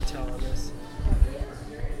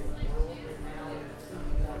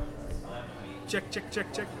Check, check,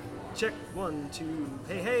 check, check, check. 1, 2.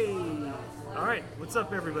 Hey, hey. All right, what's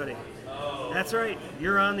up, everybody? That's right,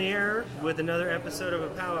 you're on the air with another episode of A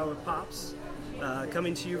Powwow with Pops,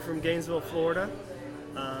 coming to you from Gainesville, Florida,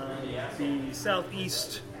 the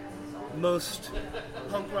southeast most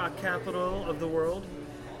punk rock capital of the world.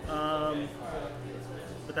 But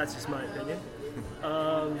that's just my opinion.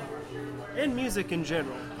 And music in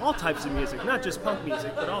general, all types of music, not just punk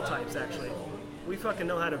music, but all types actually. We fucking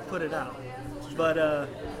know how to put it out. But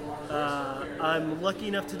I'm lucky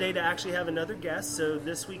enough today to actually have another guest, so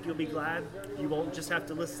this week you'll be glad you won't just have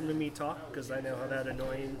to listen to me talk, because I know how that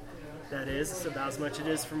annoying that is. It's about as much it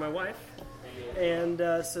is for my wife. And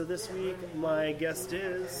so this week my guest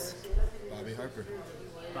is Bobby Harper.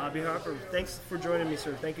 Bobby Harper. Thanks for joining me,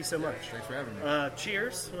 sir. Thank you so much. Thanks for having me.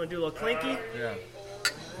 Cheers. Want to do a little clinky? Yeah.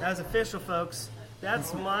 That was official, folks.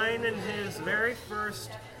 That's mine and his very first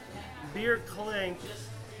beer clink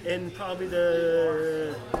in probably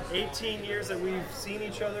the 18 years that we've seen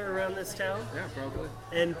each other around this town. Yeah, probably.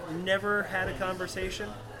 And never had a conversation.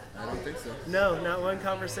 I don't think so. No, not one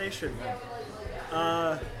conversation.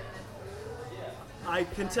 I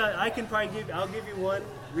can probably I'll give you one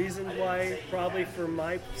reason why, probably from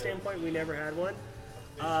my standpoint, we never had one.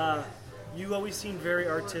 You always seemed very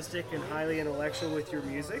artistic and highly intellectual with your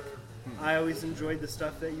music. I always enjoyed the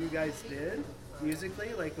stuff that you guys did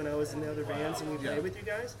musically, like when I was in the other bands and we played with you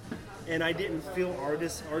guys. And I didn't feel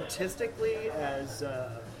artistically as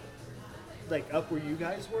like up where you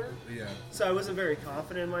guys were. Yeah. So I wasn't very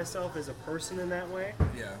confident in myself as a person in that way.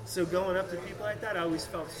 Yeah. So going up to people like that, I always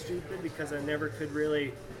felt stupid because I never could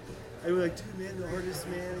really. I was like, dude, man, the artist,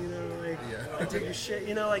 man, you know, like, I take your shit,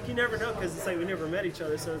 you know, like, you never know, because it's like we never met each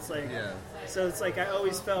other, so it's like, I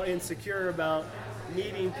always felt insecure about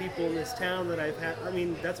meeting people in this town that I've had. I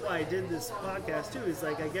mean, that's why I did this podcast, too, is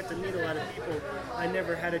like, I get to meet a lot of people I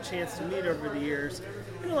never had a chance to meet over the years,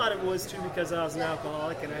 and a lot of it was, too, because I was an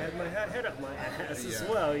alcoholic, and I had my head up my ass as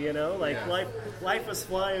well, you know, like, life was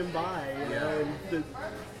flying by, you know, and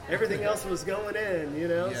everything else was going in, you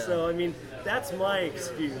know, so, I mean, that's my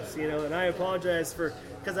excuse, you know, and I apologize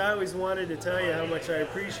because I always wanted to tell you how much I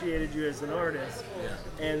appreciated you as an artist,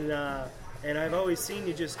 and I've always seen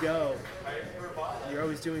you just go. You're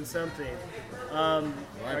always doing something. Well,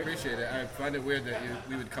 I appreciate it. I find it weird that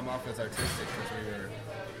we would come off as artistic because we were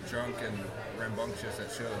drunk and rambunctious at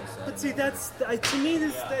shows. So but see, to me,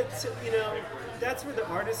 that's you know, that's where the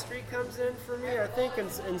artistry comes in for me. I think, and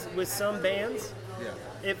with some bands,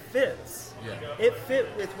 it fits. Yeah. It fit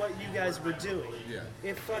with what you guys were doing. Yeah.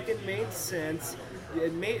 It fucking made sense.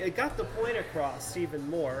 It got the point across even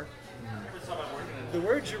more. Mm-hmm. The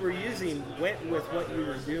words you were using went with what you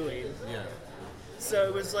were doing. Yeah. So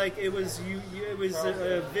it was like it was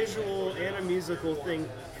a visual and a musical thing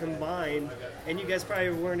combined, and you guys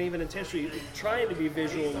probably weren't even intentionally trying to be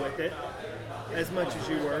visual with it as much as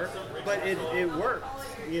you were, but it worked.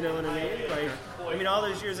 You know what I mean? Like, I mean, all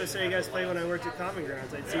those years I saw you guys play when I worked at Common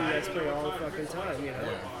Grounds, I'd see you guys play all the fucking time, you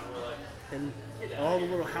know? And all the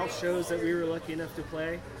little house shows that we were lucky enough to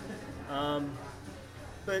play.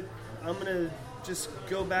 But I'm going to just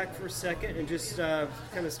go back for a second and just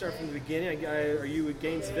kind of start from the beginning. Are you a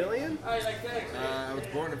Gainesvillian? I was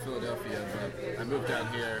born in Philadelphia, but I moved down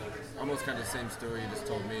here. Almost kind of the same story you just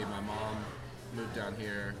told me. My mom moved down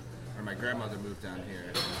here, or my grandmother moved down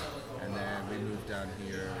here, and then we moved down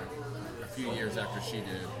here a few years after she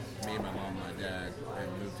did. Me and my mom and my dad,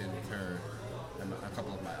 and moved in with her and a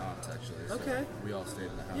couple of my aunts actually. So okay. We all stayed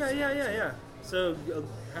in the house. Yeah. So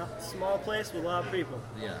a small place with a lot of people.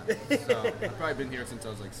 Yeah. So I've probably been here since I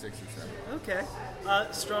was like 6 or 7. Okay.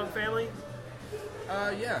 Strong family?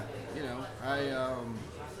 Yeah. You know,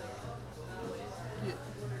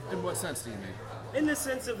 in what sense do you mean? In the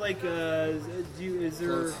sense of like, is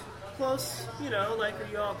there close? You know, like,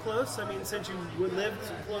 are you all close? I mean, since you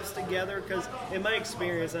lived close together, because in my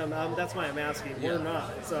experience, that's why I'm asking. We're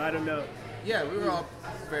not, so I don't know. Yeah, we were all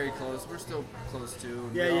very close. We're still close too.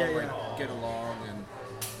 We all get along, and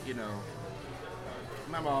you know,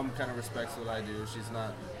 my mom kind of respects what I do. She's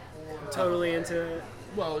not totally into it.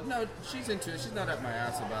 Well, no, she's into it. She's not up my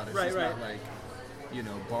ass about it. She's not like, you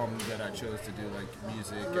know, bummed that I chose to do like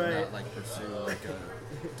music and not like pursue like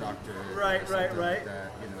a doctor. Right. Like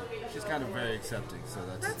that. You know, she's kind of very accepting. So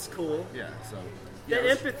that's cool. Yeah. So the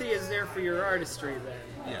empathy is there for your artistry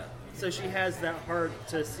then. Yeah. So she has that heart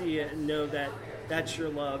to see it and know that that's your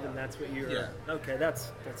love and that's what you're. Yeah. Okay,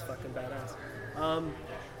 that's fucking badass.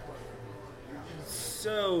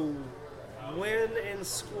 So, when in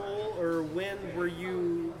school or when were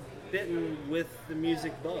you bitten with the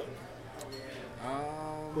music bug?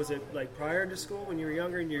 was it like prior to school when you were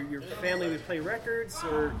younger and your family would play records,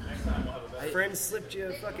 or friends slipped you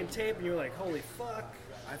a fucking tape and you were like, holy fuck?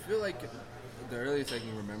 I feel like the earliest I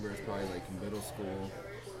can remember is probably like middle school,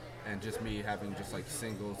 and just me having just like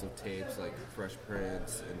singles of tapes, like Fresh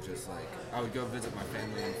Prince, and just like I would go visit my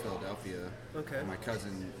family in Philadelphia. Okay. And my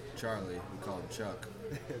cousin Charlie, we call him Chuck.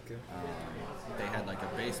 Okay. They had like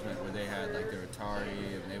a basement where they had like their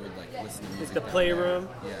Atari, and they would like listen to music. Like the playroom.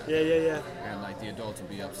 Yeah. And like the adults would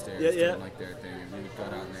be upstairs Yeah. doing like their thing, and we would go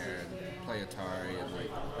down there and play Atari, and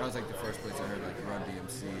like that was like the first place I heard like Run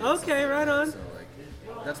DMC. And Okay, right on. So like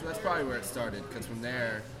that's probably where it started, because from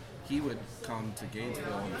there he would come to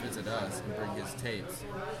Gainesville and visit us and bring his tapes,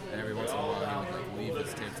 and every once in a while he would like leave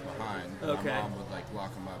his tapes behind. Okay. My mom would like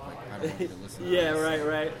lock them up, like I don't want you to listen to Yeah, this.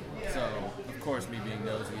 right. So of course, me being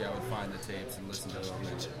nosy, I would find the tapes and listen to them.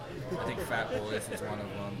 And I think Fat Boys was one of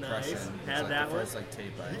them. Nice. Crushin' was Had like that the first one? like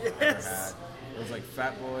tape I Yes. ever had. It was like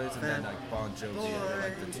Fat Boys and then like Bon Jovi, and were,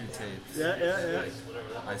 like the two tapes. Yeah.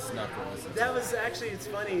 Like, I snuck and listened to. That was actually, it's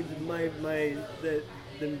funny.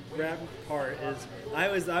 The rap part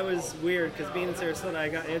is I was weird because being in Sarasota, I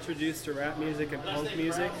got introduced to rap music and punk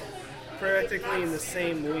music practically in the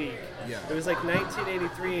same week. Yeah. It was like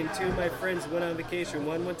 1983, and two of my friends went on vacation.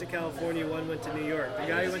 One went to California, one went to New York. The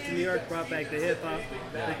guy who went to New York brought back the hip hop.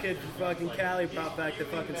 The kid from fucking Cali brought back the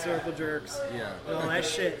fucking Circle Jerks. Yeah. And all that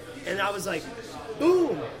shit. And I was like,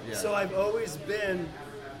 boom. Yeah. So I've always been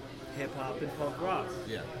hip hop and punk rock.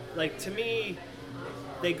 Yeah. Like, to me,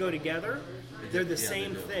 they go together. They're the Yeah,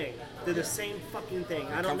 same they do. thing. They're the same fucking thing.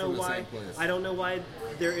 I don't come know from the why. same place. I don't know why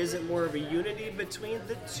there isn't more of a unity between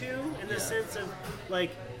the two, in the sense of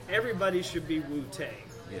like everybody should be Wu-Tang.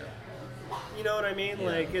 Yeah. You know what I mean? Yeah.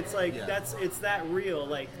 Like it's like Yeah. it's that real.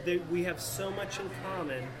 Like we have so much in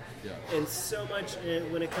common, Yeah. and so much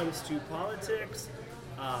when it comes to politics,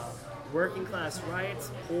 working class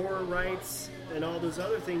rights, poor rights, and all those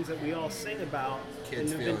other things that we all sing about.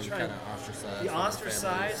 Kids and have been feeling trying- kind of ostracized. the from their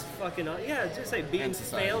ostracized, fucking, just like being And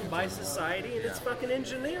society failed in by general. society, and it's Yeah. fucking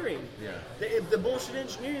engineering. Yeah. The bullshit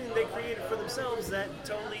engineering they created for themselves that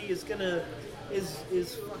totally is gonna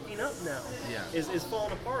is fucking up now. Yeah. Is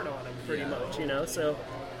falling apart on them pretty Yeah. much, you know. So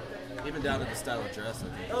families. Even down to the style of dress,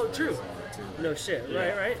 I think. Oh, is true. very similar, too. Like, No shit.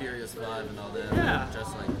 Right. Furious 5 and all that. Yeah.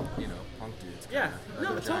 Just like, punk dudes. Yeah. kinda. No,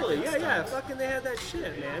 Leather totally. jackets, Yeah. styles. Fucking, they had that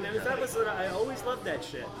shit, man. And that was I always loved that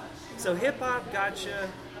shit. So hip hop got you.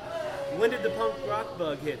 When did the punk rock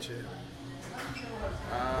bug hit you?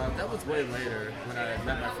 That was way later when I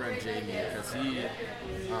met my friend Jamie, because he,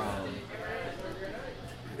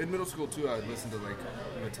 in middle school too, I would listen to like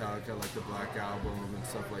Metallica, like the Black Album and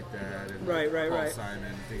stuff like that, and Right, Paul right. Simon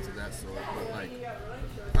and things of that sort. But like,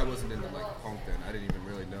 I wasn't into like punk then. I didn't even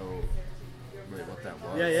really know what that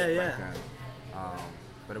was. Yeah. Back then.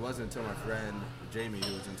 But it wasn't until my friend Jamie,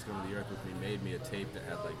 who was in Scum of the Earth with me, made me a tape that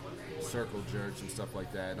had like Circle Jerks and stuff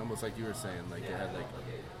like that, and almost like you were saying, like it had like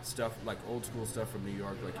stuff like old school stuff from New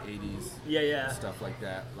York, like 80s Yeah. stuff like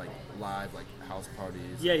that, like live like house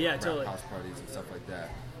parties, Yeah, rap totally. house parties and stuff like that.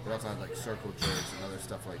 But also had like Circle Jerks and other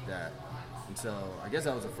stuff like that. And so I guess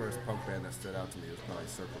that was the first punk band that stood out to me. It was probably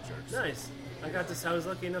Circle Jerks. Nice. I was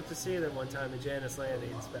lucky enough to see them one time at Janice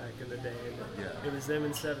Landings back in the day. And Yeah. It was them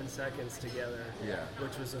and 7 Seconds together. Yeah.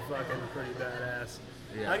 Which was a fucking pretty badass.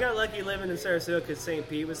 Yeah. I got lucky living in Sarasota because St.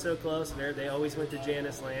 Pete was so close, and they always went to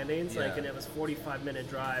Janice Landings, Yeah. and it was 45-minute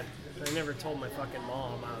drive. I never told my fucking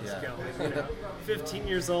mom I was Yeah. going. You know? 15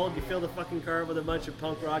 years old, you fill the fucking car with a bunch of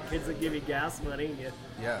punk rock kids that give you gas money, and you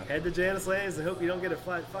Yeah. head to Janice Landings and hope you don't get a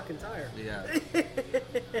flat fucking tire. Yeah.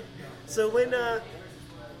 So when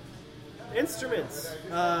instruments,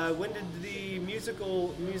 when did the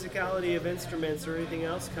musicality of instruments or anything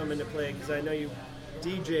else come into play? Because I know you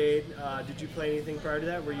DJ'd. Did you play anything prior to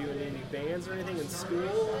that? Were you in any bands or anything in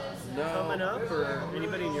school No. coming up, or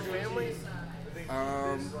anybody in your family?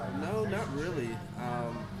 No, not really.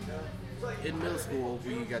 In middle school,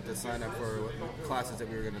 we got to sign up for classes that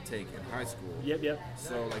we were going to take in high school. Yep.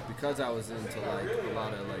 So, like, because I was into, like, a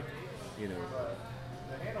lot of, like,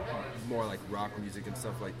 more, like, rock music and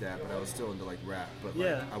stuff like that, but I was still into, like, rap. But, like,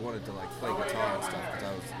 Yeah. I wanted to, like, play guitar and stuff because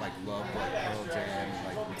I was, like, loved, like, Pearl Jam,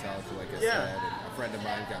 like, Metallica, like I Yeah. said. And a friend of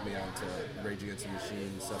mine got me onto Rage Against the Machine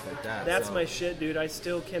and stuff like that. That's so, my shit, dude. I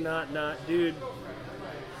still cannot not, dude.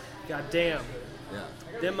 God damn.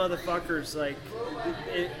 Yeah. Them motherfuckers, like,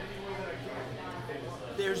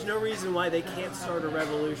 there's no reason why they can't start a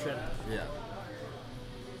revolution. Yeah.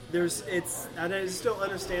 I just don't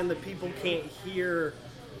understand that people can't hear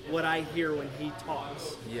what I hear when he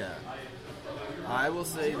talks. Yeah. I will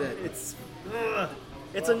say that It's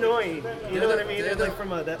annoying. You know what I mean? they're It's like from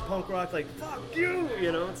that punk rock, like, fuck you,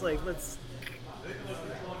 you know? It's like,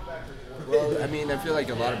 mean, I feel like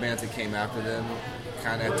a lot of bands that came after them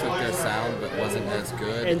kind of took their sound but wasn't as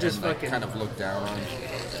good and just like, fucking kind of looked down on.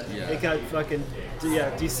 Yeah. It got fucking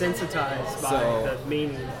desensitized by the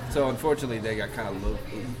meaning. So unfortunately, they got kind of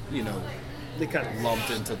they kind of lumped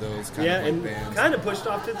into those kind of and bands. kind of pushed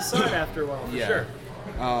off to the side after a while. For sure.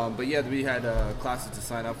 But yeah, we had classes to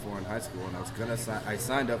sign up for in high school, and I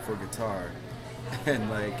signed up for guitar, and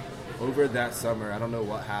like over that summer, I don't know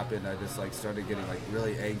what happened. I just like started getting like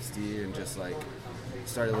really angsty and just like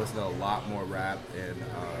started listening to a lot more rap. And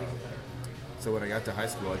so when I got to high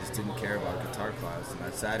school, I just didn't care about guitar class, and I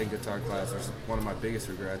sat in guitar class. Which is one of my biggest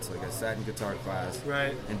regrets. Like I sat in guitar class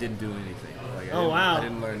and didn't do anything. Like I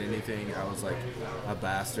didn't learn anything. I was like a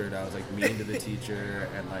bastard. I was like mean to the teacher,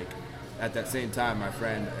 and like. At that same time, my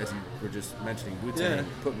friend, as you were just mentioning, Wu-Tang,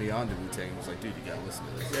 put me on to Wu-Tang and was like, dude, you gotta listen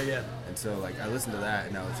to this. Yeah. And so, like, I listened to that,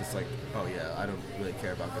 and I was just like, oh, yeah, I don't really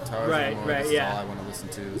care about guitars anymore. This is all I want to listen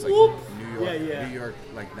to. It's like New York,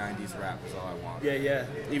 like, 90s rap is all I want. Yeah.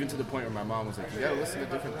 Even to the point where my mom was like, you gotta listen to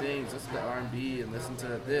different things. Listen to R&B and listen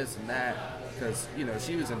to this and that. Because, you know,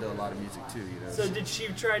 she was into a lot of music, too, you know. So did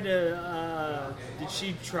she try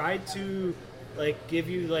to... like give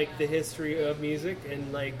you like the history of music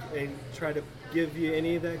and like and try to give you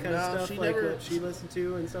any of that kind of stuff like what she listened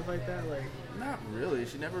to and stuff like that? Like not really.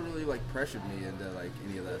 She never really like pressured me into like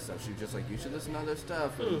any of that stuff. She was just like, you should listen to other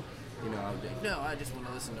stuff. And you know, I would be like, no, I just want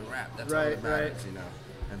to listen to rap. That's all that matters, you know.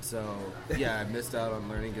 And so yeah, I missed out on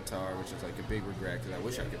learning guitar, which is like a big regret because I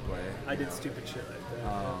wish I could play. I did stupid shit like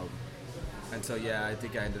that. And so yeah, I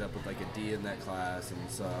think I ended up with like a D in that class, and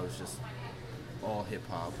so I was just all hip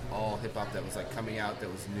hop that was like coming out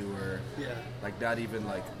that was newer. Yeah. Like not even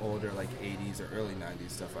like older like 80s or early 90s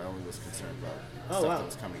stuff. I only was concerned about stuff that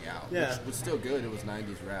was coming out. Yeah. Which was still good. It was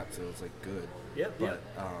 90s rap, so it was like good. Yep. But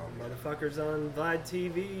motherfuckers on Vlad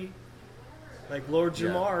TV. Like Lord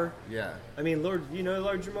Jamar. Yeah. I mean, you know who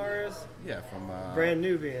Lord Jamar is? Yeah, from... Brand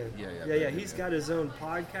Nubian. Yeah. He's got his own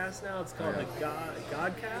podcast now. It's called the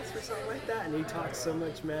Godcast or something like that. And he talks so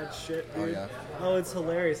much mad shit, dude. Oh, it's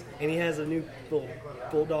hilarious. And he has a new little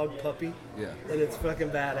bulldog puppy. Yeah. And it's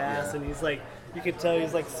fucking badass. Yeah. And he's like... You can tell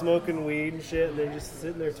he's like smoking weed and shit, and they're just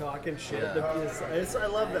sitting there talking shit. Yeah. I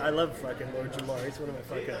love that. I love fucking Lord Jamar. He's one of my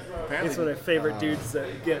fucking... He's one of my favorite dudes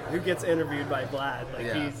who gets interviewed by Vlad.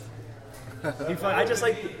 Like he's... I just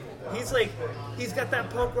like, he's got that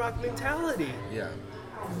punk rock mentality. Yeah.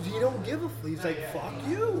 You don't give a he's like, fuck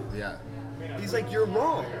you. Yeah. He's like, you're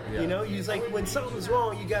wrong. Yeah. You know, he's like, when something's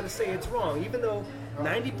wrong, you gotta say it's wrong. Even though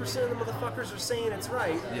 90% of the motherfuckers are saying it's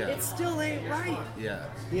right, it still ain't right. Yeah.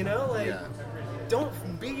 You know, like, don't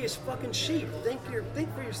be a fucking sheep. Think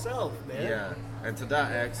for yourself, man. Yeah. And to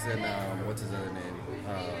Dot X and, what's his other name?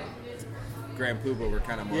 Grand Puba were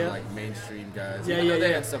kind of more like mainstream guys.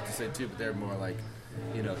 They had stuff to say too, but they're more like,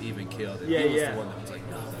 you know, even keeled. And he was the one that was like,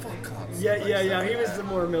 no, fuck cops. Yeah. He was the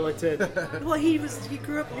more militant. Well, he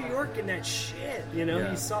grew up in New York and that shit. You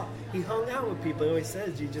know, he hung out with people. He always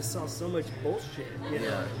says you just saw so much bullshit. You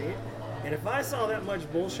know what I mean? And if I saw that much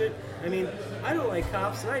bullshit, I mean, I don't like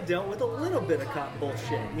cops, and I dealt with a little bit of cop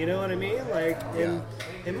bullshit. You know what I mean? Like, and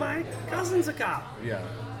my cousin's a cop. Yeah.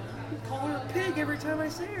 I call her a pig every time I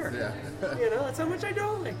see her. Yeah. You know, that's how much I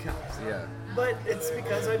don't like cops. Yeah. But it's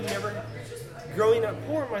because I've never, growing up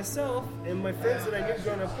poor myself, and my friends that I knew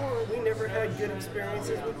growing up poor, we never had good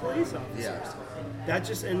experiences with police officers. Yeah.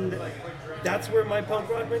 That's where my punk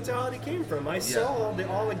rock mentality came from. I saw the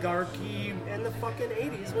oligarchy in the fucking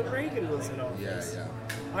 80s when Reagan was in office. Yeah.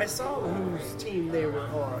 I saw whose team they were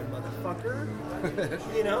on, motherfucker.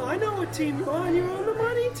 You know, I know what team you're on. You're on the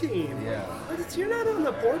money team. Yeah. But you're not on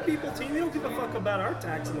the poor people team. You don't give a fuck about our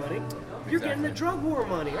tax money. You're getting the drug war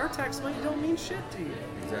money. Our tax money don't mean shit to you.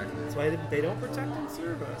 Exactly. That's why they don't protect and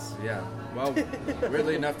serve us. Yeah. Well,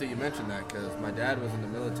 weirdly enough that you mentioned that, because my dad was in the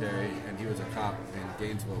military and he was a cop in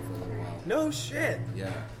Gainesville for a little while. No shit.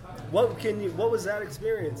 Yeah. What was that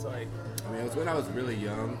experience like? I mean, it was when I was really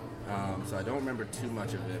young, so I don't remember too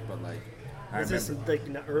much of it, but like, was this like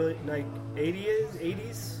early, like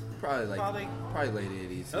 80s? Probably late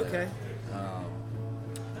 80s. Okay. Yeah.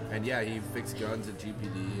 And yeah, he fixed guns at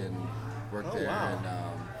GPD and worked there.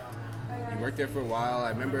 Wow. And he worked there for a while. I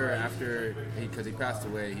remember after because he passed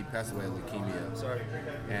away of leukemia. Sorry.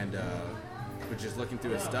 And but just looking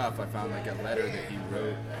through his stuff, I found like a letter that he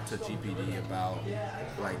wrote to GPD about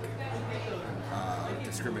like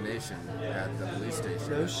discrimination at the police station.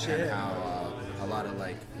 No shit. And how a lot of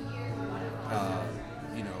like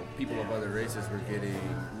you know, people of other races were getting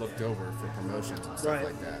looked over for promotions and stuff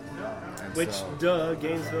like that. And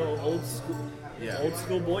Gainesville, old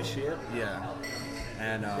school boy shit. Yeah.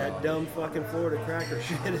 And that dumb fucking Florida cracker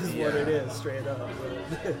shit is what it is, straight up.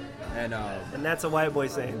 And that's a white boy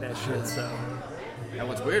saying that shit. So. And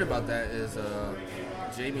what's weird about that is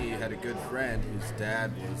Jamie had a good friend whose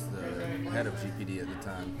dad was the head of GPD at the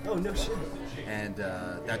time. Oh, no shit. And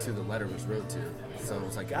that's who the letter was wrote to. So it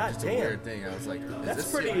was like just damn. a weird thing. I was like, I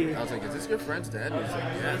was like, is this your friend's dad? And he was like,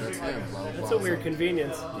 yeah, that's him. Blah, blah, that's blah. a weird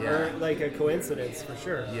convenience. Yeah. Or like a coincidence, for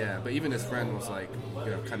sure. Yeah, but even his friend was like,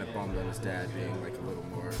 kind of bummed on his dad being like a little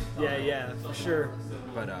more. Yeah, for sure.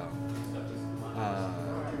 But,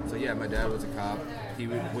 so yeah, my dad was a cop. He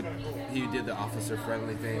did the officer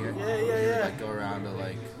friendly thing. And Yeah. He would like go around to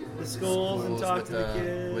like the schools and talk with to the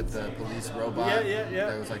kids. with the police robot. Yeah.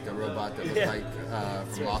 That was like the robot that was like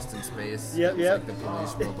from Lost in Space. Yep. It was like the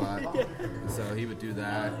police robot. So he would do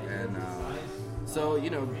that, and so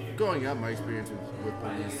growing up, my experience with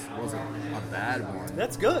police wasn't a bad one.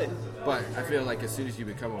 That's good. But I feel like as soon as you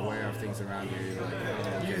become aware of things around you, you're like,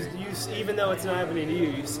 oh, okay. You even though it's not happening to you,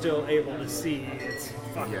 you're still able to see it's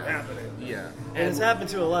fucking happening. Yeah. And it's happened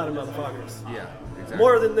to a lot of motherfuckers. Yeah, exactly.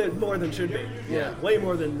 More than should be. Yeah. Way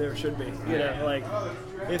more than there should be. You know, like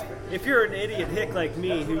if you're an idiot hick like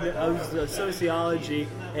me who knows sociology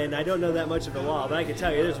and I don't know that much of the law, but I can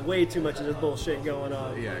tell you there's way too much of this bullshit going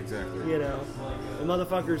on. Yeah, exactly. You know, the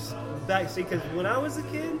motherfuckers backseat, because when I was a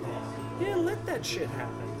kid, you didn't let that shit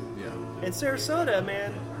happen. Yeah. In Sarasota,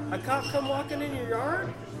 man, a cop come walking in your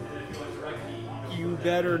yard, you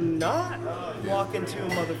better not walk into a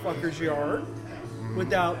motherfucker's yard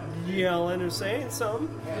without yelling or saying something.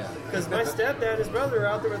 Because my stepdad and his brother are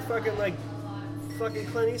out there with fucking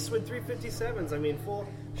Clint Eastwood 357s. I mean, full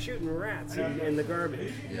shooting rats in the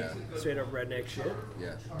garbage. Yeah. Straight up redneck shit.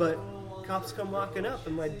 Yeah. But cops come walking up,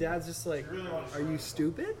 and my dad's just like, "Are you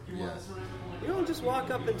stupid? Yeah. You don't just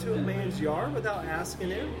walk up into a man's yard without asking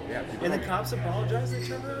him." Yeah. And the cops apologize, they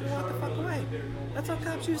turn around and walk the fuck away. That's how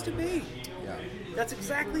cops used to be. Yeah. That's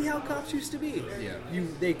exactly how cops used to be. Yeah.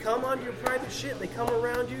 They come on your private shit, they come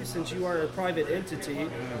around you since you are a private entity.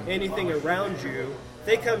 Anything around you,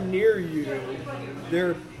 they come near you,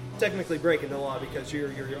 they're technically breaking the law because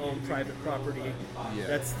you're your own private property.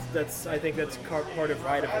 Yeah. That's I think that's part of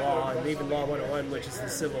right of law, and even Law 101, which is the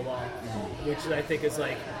civil law, which I think is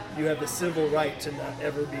like you have the civil right to not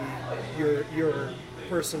ever be your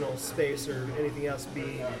personal space or anything else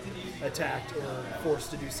being attacked or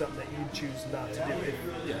forced to do something that you choose not to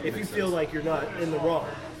do. If you feel like you're not in the wrong,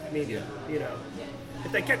 I mean, you know.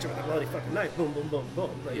 If they catch you with a bloody fucking knife, boom, boom, boom, boom.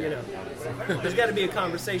 But, you know, there's got to be a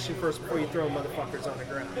conversation first before you throw motherfuckers on the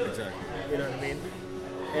ground. Exactly. You know what I mean?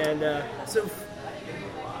 And so,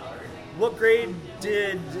 what grade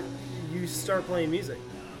did you start playing music?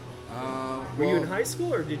 Were you in high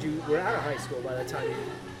school, or were out of high school by that time?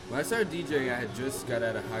 When I started DJing, I had just got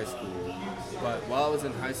out of high school. But while I was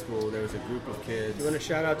in high school, there was a group of kids. You want to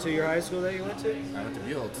shout out to your high school that you went to? I went to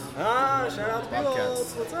Buholtz. Shout out to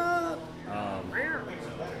Buholtz. What's up?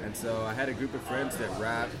 And so I had a group of friends that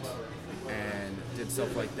rapped and did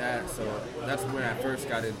stuff like that. So that's when I first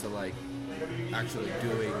got into like actually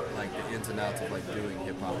doing like the ins and outs of like doing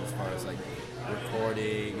hip hop, as far as like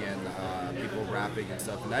recording and people rapping and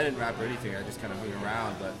stuff. And I didn't rap or anything. I just kind of hung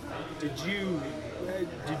around. But did you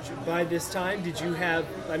by this time did you have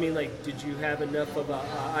enough of an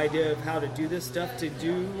idea of how to do this stuff to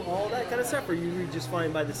do all that kind of stuff, or you were just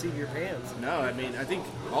flying by the seat of your pants? No, I mean, I think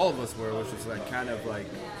all of us were, which was like kind of like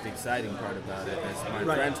the exciting part about it, is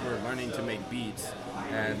my friends were learning to make beats,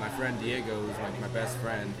 and my friend Diego, who's like my best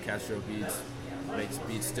friend, Castro Beats, makes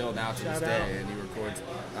beats still now to this day, and he records.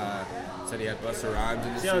 Said he had Busta Rhymes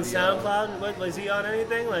in his studio. Is he on SoundCloud? Was he on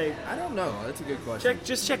anything? Like, I don't know. That's a good question.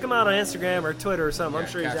 Just check him out on Instagram or Twitter or something. Yeah,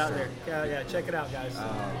 I'm sure he's out Castro. there. Yeah, check it out, guys.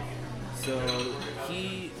 So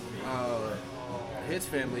he, his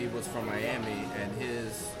family was from Miami, and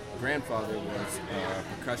his grandfather was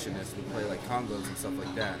a percussionist, would play like congos and stuff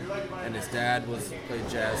like that. And his dad played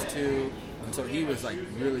jazz too. And so he was like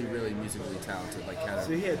really, really musically talented. Like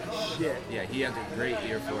so he had shit. Yeah, he had a great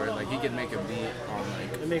ear for it. Like he could make a beat on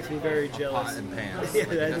like it makes me very jealous. Pot and pans. Yeah,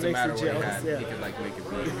 like, it doesn't matter what jealous, he had. He could like make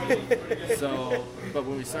a beat. So, but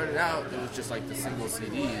when we started out, it was just like the single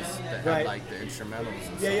CDs that had like the instrumentals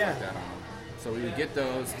and stuff like that on them. So we would get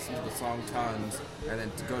those, listen to the song tons, and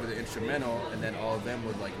then to go to the instrumental, and then all of them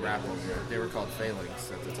would like rap over it. They were called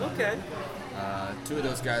Phalanx at the time. Okay. Two of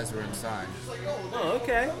those guys were inside. Oh,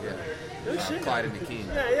 okay. Yeah. No shit. Clyde and Akeem.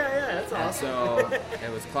 Yeah, that's awesome. So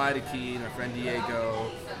it was Clyde Akeem, my friend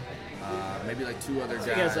Diego, maybe like 2 other guys.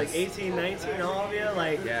 So you guys like 18, 19, all of you?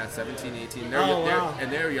 Like, yeah, 17, 18. Wow.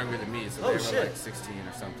 And they're younger than me, so they were like 16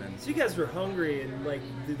 or something. So you guys were hungry, and like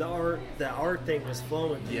the art thing was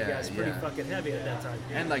flowing through you guys pretty fucking heavy at that time.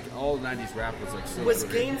 And like all 90s rap was like so Was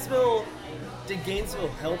great. Gainesville, did Gainesville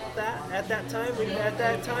help that at that time? At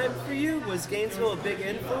that time for you? Was Gainesville a big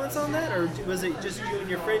influence on that? Or was it just you and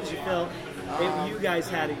your friends you felt you guys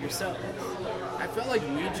had it yourself? I felt like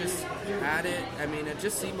we just had it. I mean, it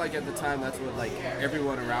just seemed like at the time that's what like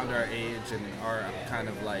everyone around our age and our kind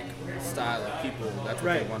of like style of people, that's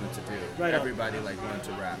what they wanted to do. Right. Everybody like wanted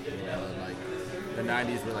to rap, you know, and like the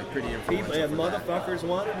 90s were like pretty influential. People, motherfuckers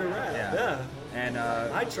wanted to rap. Yeah. And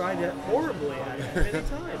I tried it horribly at it many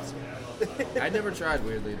times. I never tried,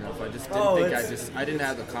 weirdly enough. I just didn't I didn't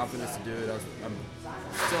have the confidence to do it. I'm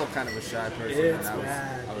still kind of a shy person, and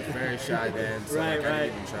I was very shy then, so I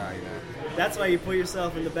didn't even try, you know. That's why you put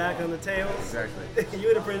yourself in the back on the tables? Exactly. You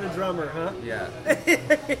would have been the drummer, huh? Yeah.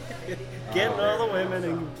 Getting all the women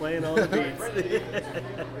and playing all the beats.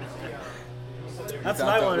 That's what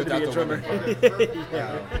I wanted to be, a drummer.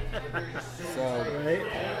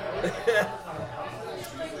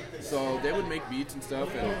 So they would make beats and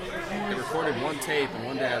stuff, and they recorded one tape, and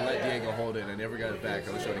one day I let Diego hold it, and I never got it back.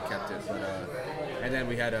 I wish I would have kept it. But and then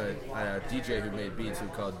we had a DJ who made beats who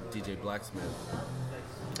called DJ Blacksmith.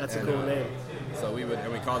 That's a cool name. So we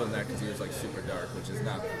called him that because he was like super dark, which is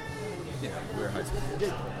not. Yeah, we were high school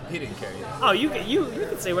kids. He didn't care either. Oh, you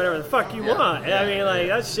can say whatever the fuck you want. Yeah, I mean, like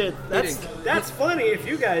that shit. That's funny if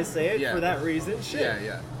you guys say it for that reason. Shit.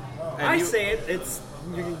 Yeah. I say it. It's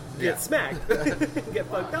you get smacked, get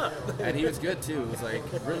fucked up. And he was good too. It was like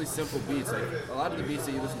really simple beats. Like a lot of the beats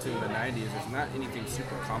that you listen to in the '90s, there's not anything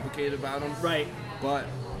super complicated about them. Right. But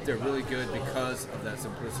they're really good because of that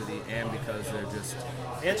simplicity and because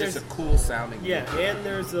they're just a cool sounding. Yeah, beat. And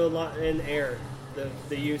there's a lot in air.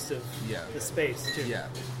 The use of the space too. Yeah.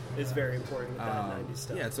 Is very important with that 90s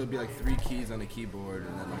stuff. Yeah, so it'd be like 3 keys on a keyboard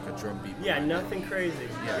and then like a drum beat. Yeah, nothing crazy.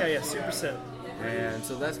 Yeah, super simple. And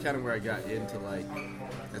so that's kind of where I got into like,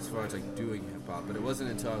 as far as like doing hip hop. But it wasn't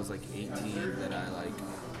until I was like 18 that I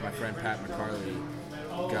my friend Pat McCarley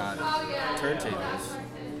got turntables,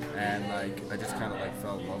 and like I just kind of like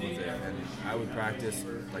fell in love with it. And I would practice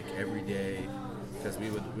like every day because we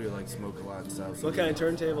would like smoke a lot and stuff. So what kind of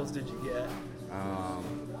turntables did you get?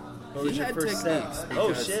 He had techniques.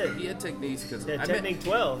 Oh shit! He had techniques because Technique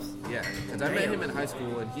 12s. Yeah, because I met him in high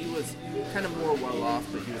school and he was kind of more well off,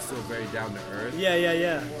 but he was still very down to earth. Yeah.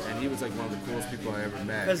 And he was like one of the coolest people I ever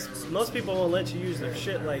met. Because most people won't let you use their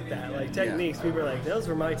shit like that, like techniques. People are like, those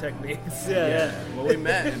were my techniques. Yeah. Well, we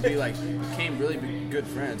met and became really good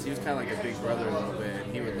friends. He was kind of like a big brother a little bit.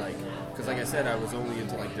 And he would like, because like I said, I was only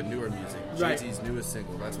into like the newer music. Jay-Z's newest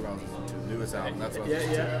single, that's what I was listening to. Newest album, that's what I was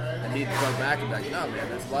listening to. And he'd go back and be like, no man,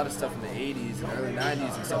 there's a lot of stuff in the 80s and early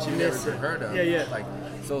 90s and stuff you never heard of. Yeah. Like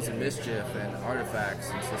Souls of Mischief and Artifacts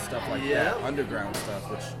and stuff like that. Underground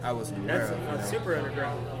stuff, which I wasn't aware of. That's super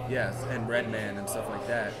underground. Yes, and Redman and stuff like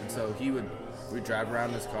that. And so we'd drive around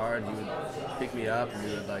in his car and he would pick me up and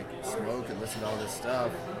we would like smoke and listen to all this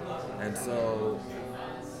stuff. And so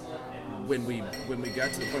when we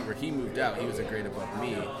got to the point where he moved out, he was a grade above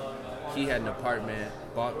me. He had an apartment,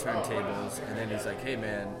 bought turntables, and then he's like, hey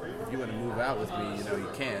man, if you want to move out with me, you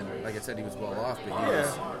can. Like I said, he was well off, but he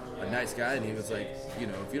was a nice guy, and he was like,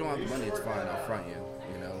 if you don't have the money, it's fine, I'll front you.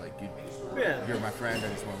 You're my friend, I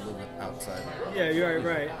just want to live outside. Yeah, you're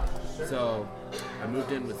right. So I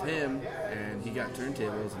moved in with him, and he got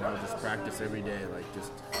turntables, and I would just practice every day,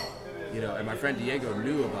 and my friend Diego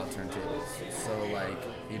knew about turntables. So,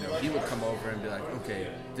 he would come over and be like, okay,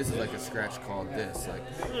 this is like a scratch called this,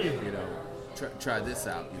 try this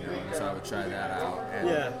out, and so I would try that out.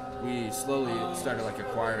 And we slowly started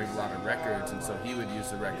acquiring a lot of records, and so he would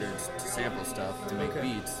use the records to sample stuff to make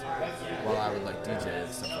beats while I would DJ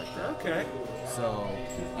and stuff like that. Okay. So,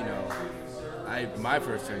 my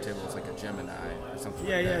first turntable was like a Gemini or something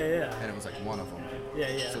like that. Yeah. And it was one of them.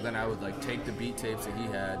 Yeah. So then I would take the beat tapes that he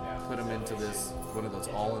had, put them into one of those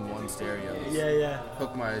all-in-one stereos. Yeah.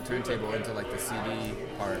 Hook my turntable into the CD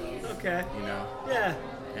part. Okay. Yeah.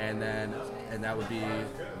 And that would be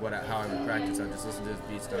how I would practice. I would just listen to his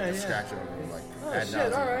beat stuff, just scratch over them, ad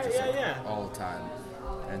nauseam, all right. all the time.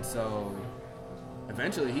 And so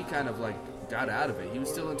eventually he kind of got out of it. He was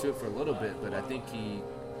still into it for a little bit, but I think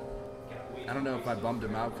I don't know if I bummed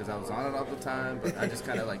him out because I was on it all the time, but I just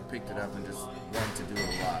kind of picked it up and just wanted to do it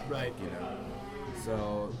a lot. Right.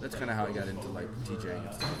 So that's kind of how I got into like DJing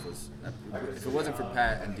and stuff. If it wasn't for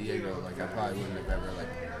Pat and Diego, like I probably wouldn't have ever like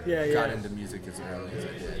got into music as early as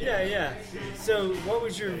I did. Yeah. So what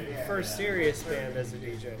was your first serious band as a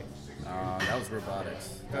DJ? That was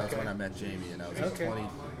Robotics. That was when I met Jamie, and I was like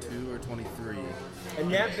 22 or 23.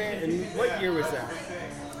 And that band, and what year was that?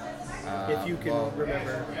 If you can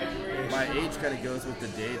remember. My age kind of goes with the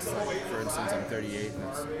dates. Like, for instance, I'm 38 and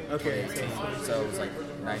it's 2018, so it was like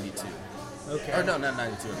 92. Okay. Or no, not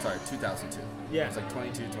 92, I'm sorry, 2002. Yeah. It was like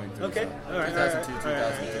 22, 23. Okay. So All right. 2002, all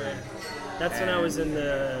right. 2003. That's when I was in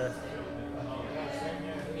the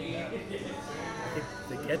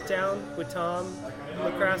Get Down with Tom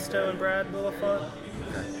Lacrasto and Brad Bulafont.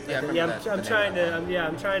 Okay. Yeah, I'm trying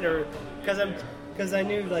to, because I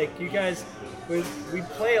knew like you guys, we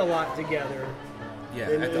play a lot together. Yeah,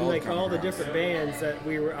 and like all the different bands that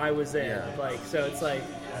I was in, like so it's like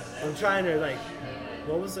I'm trying to like.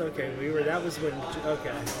 What was that was when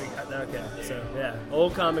so yeah,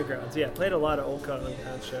 Old Common Grounds, played a lot of Old Common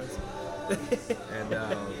Grounds shows. And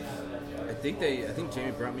I think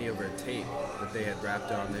Jamie brought me over a tape that they had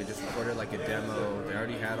wrapped on. They just recorded like a demo. They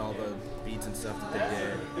already had all the beats and stuff that they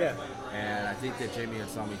did. Yeah. And I think that Jamie had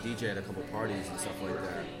saw me DJ at a couple parties and stuff like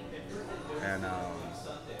that. And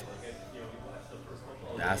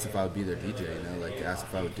asked if I would be their DJ, like asked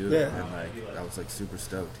if I would do it, and like I was like super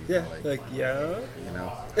stoked. You know, and,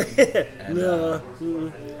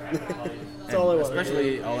 that's all I want.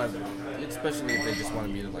 Especially if they just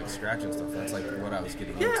wanted me to like scratch and stuff. That's like what I was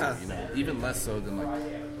getting into. Even less so than like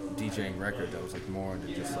DJing records. I was like more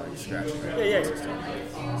into just like scratching records and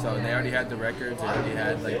stuff. So they already had the records, they already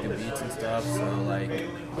had like the beats and stuff. So like I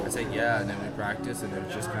said and then we practiced, and it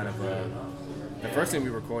was just kind of the first thing we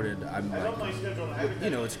recorded, I'm like,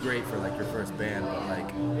 it's great for like your first band, but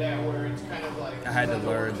like, I had to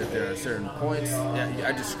learn that there are certain points. Yeah,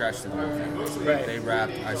 I just scratched the whole thing. Right. They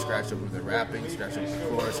rapped, I scratched over the rapping, scratched over the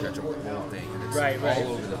chorus, scratched over the whole thing, and it's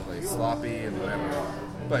all over the place, sloppy and whatever.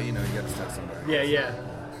 But you got to start somewhere. Yeah.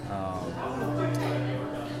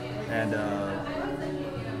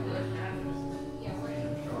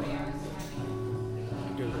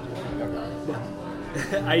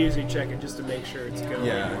 I usually check it just to make sure it's going.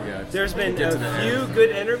 Yeah. There's been a few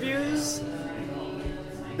good interviews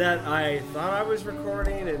that I thought I was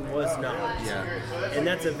recording and was not. Yeah. And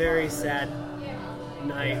that's a very sad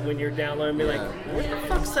night when you're downloading and be like, what the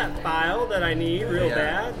fuck's that file that I need real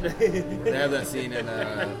bad? They have that scene in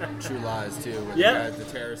True Lies too, where the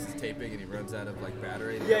terrorist is taping and he runs out of like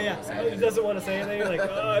battery. He doesn't want to say anything. You're like,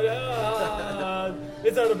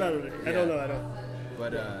 it's out of battery. I don't know.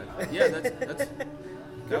 But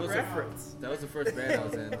that was the first band I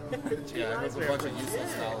was in. I have a bunch of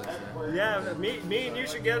useless knowledge. Yeah, me and you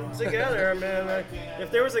should get together, man.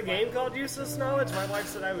 If there was a game called Useless Knowledge, my wife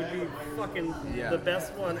said I would be fucking the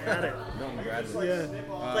best one at it.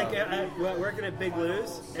 Working at Big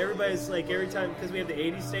Lou's, everybody's like, every time, because we have the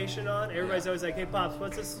 80s station on, everybody's always like, hey Pops,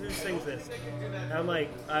 what's this, who sings this? And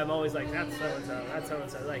I'm always like, that's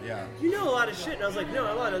so-and-so, like, you know a lot of shit. And I was like, no,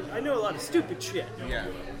 I know a lot of stupid shit. Yeah.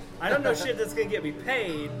 I don't know shit that's gonna get me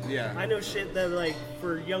paid. Yeah. I know shit that like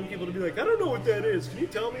for young people to be like, I don't know what that is. Can you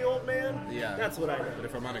tell me, old man? Yeah. That's what I know. But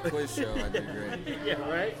if I'm on a quiz show, I'd do great. Yeah,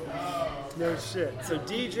 right? No shit. So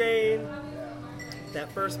DJing,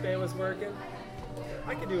 that first band was working.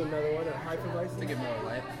 I could do another one, a Hypervice. To get more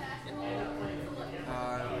light.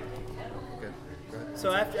 Good. Go ahead.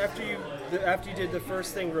 So after you did the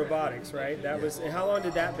first thing, Robotics, right? That was, how long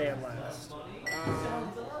did that band last?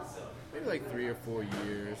 Maybe like 3 or 4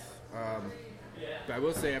 years. But I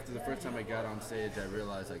will say, after the first time I got on stage, I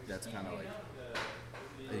realized like that's kind of like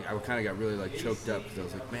I kind of got really like choked up because I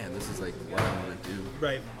was like, man, this is like what I want to do.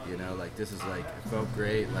 Right. Like this is like, it felt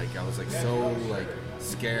great. Like I was like so like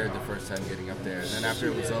scared the first time getting up there, and then after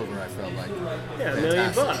it was over, I felt like $1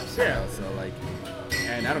 million bucks. Yeah. So like,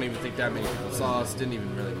 and I don't even think that many people saw us. Didn't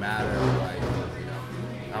even really matter. Like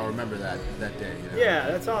I'll remember that day. Yeah,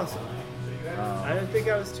 that's awesome. I didn't think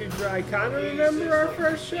I was too dry. I kind of remember our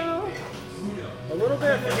first show. A little bit.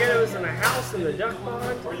 I forget, it was in a house in the duck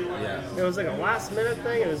pond. Yeah. It was like a last minute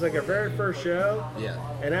thing. It was like our very first show. Yeah.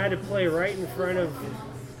 And I had to play right in front of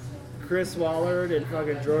Chris Wallard and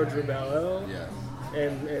fucking George Rebello. Yeah.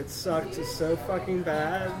 And it sucked so fucking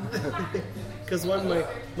bad. Because one of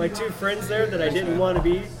my two friends there that I didn't want to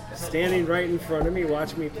be standing right in front of me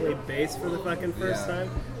watching me play bass for the fucking first time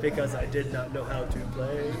because I did not know how to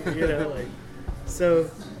play. So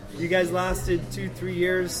you guys lasted 2-3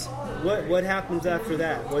 years. What happens after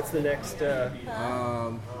that? What's the next?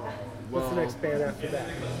 What's the next band after that?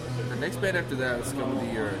 The next band after that was Scum of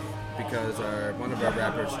the Earth, because one of our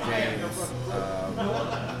rappers, James,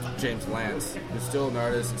 James Lance, who's still an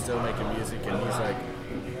artist and still making music, and he's like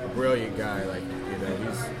a brilliant guy. Like, you know,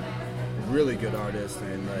 he's a really good artist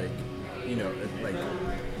and like, you know, like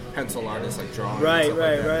pencil artist, like drawing. Right, and stuff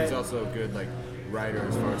right, like that. right. He's also a good like writer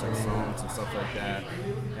as far as like songs and stuff like that.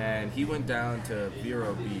 And he went down to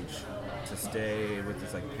Vero Beach to stay with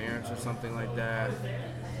his like parents or something like that.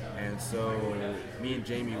 And so me and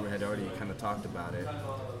Jamie had already kind of talked about it.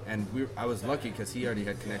 And I was lucky because he already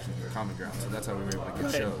had connections with Common Ground, so that's how we were able to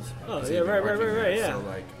get shows. Oh, yeah, right, yeah. So,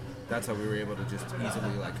 like, that's how we were able to just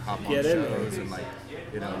easily, like, hop on Get in shows and, like,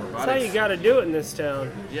 you know, robotics. That's how you got to do it in this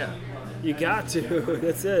town. Yeah. You got to.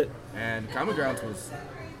 That's it. And Common Grounds was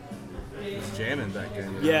jamming back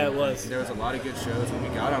then. You know? Yeah, it was. There was a lot of good shows, and we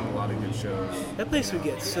got on a lot of good shows. That place would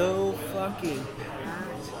get so fucking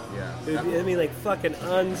packed. Yeah. I mean, like, fucking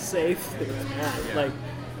unsafe. Yeah. Like,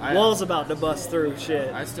 walls about to bust through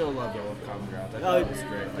shit. I still love the old Common Grounds. I thought it was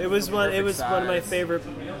great. Like, it was one of my size. favorite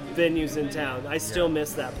venues in town. I still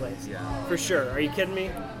miss that place. Yeah. For sure. Are you kidding me?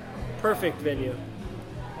 Perfect venue.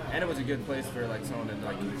 And it was a good place for like someone in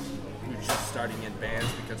like who's just starting in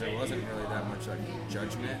bands because there wasn't really that much like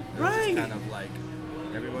judgment. It was just kind of like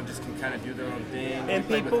everyone just can kind of do their own thing. And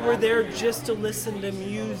people were there just to listen to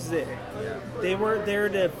music. Yeah. They weren't there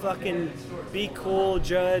to fucking be cool,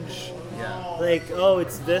 judge. Yeah. Like, oh,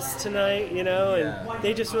 it's this tonight, you know? And Yeah.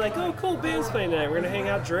 they just were like, oh, cool, band's playing tonight. We're going to hang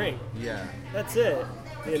out, drink. Yeah. That's it.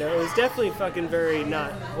 You know, it was definitely fucking very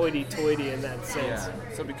not hoity-toity in that sense.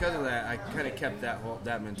 Yeah. So because of that, I kind of kept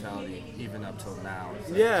that mentality even up till now. It's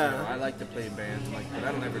like, Yeah. You know, I like to play bands, like, but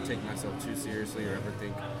I don't ever take myself too seriously or ever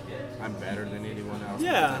think I'm better than anyone else.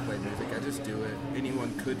 Yeah. Because I play music. I just do it.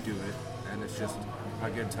 Anyone could do it, and it's just a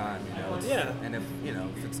good time, you know. Yeah. And if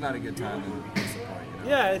it's not a good time, then what's the point, you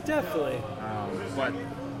know? Yeah, definitely. But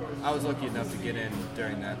I was lucky enough to get in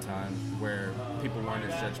during that time where people weren't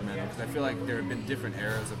as judgmental because I feel like there have been different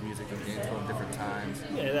eras of music in Gainesville at different times.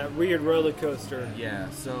 Yeah, that weird roller coaster. Yeah,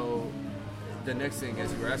 so the next thing,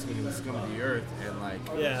 as you were asking, it was Scum of the Earth and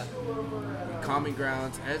like Common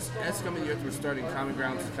Grounds. As Scum of the Earth was starting, Common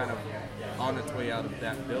Grounds was kind of on its way out of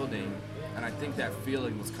that building, and I think that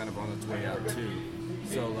feeling was kind of on its way out too.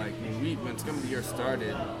 So like when Scum of the Earth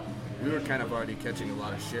started, we were kind of already catching a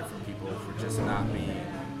lot of shit from people for just not being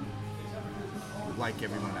like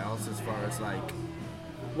everyone else as far as like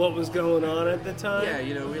what was going on at the time. Yeah,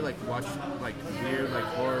 you know, we like watched like weird like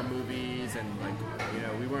horror movies and like, you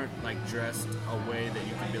know, we weren't like dressed a way that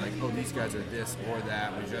you could be like, oh, these guys are this or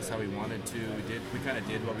that. We dressed how we wanted to. We kind of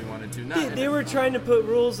did what we wanted to. They were trying to put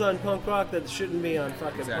rules on punk rock that shouldn't be on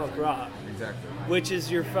fucking punk rock. Exactly. Which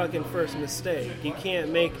is your fucking first mistake. You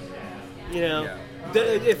can't make, you know. Yeah.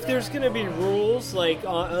 If there's going to be rules, like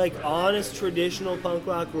honest traditional punk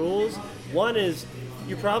rock rules, one is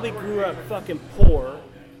you probably grew up fucking poor.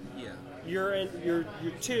 Yeah.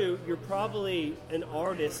 Two, you're probably an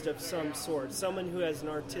artist of some sort, someone who has an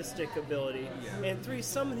artistic ability. Yeah. And three,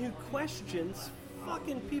 someone who questions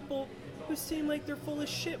fucking people who seem like they're full of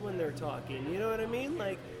shit when they're talking. You know what I mean?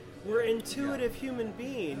 Like, we're intuitive human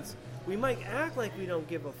beings. We might act like we don't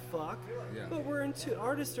give a fuck, but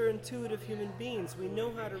artists are intuitive human beings. We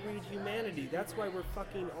know how to read humanity. That's why we're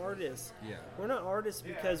fucking artists. Yeah. We're not artists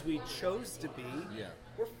because we chose to be. Yeah.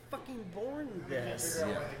 We're fucking born this.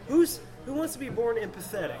 Yeah. Who wants to be born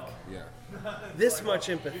empathetic? Yeah. This much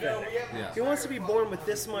empathetic. Yeah. Who wants to be born with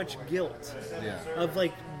this much guilt? Yeah. Of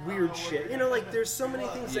like weird shit. You know, like there's so many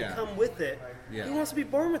things that come with it. Yeah. Who wants to be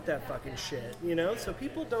born with that fucking shit, you know? So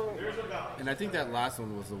people don't... And I think that last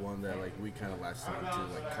one was the one that, like, we kind of latched on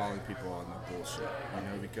to, like, calling people on the bullshit, you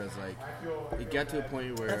know? Because, like, it got to a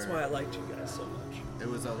point where... That's why I liked you guys so much.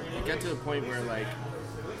 It got to a point where, like,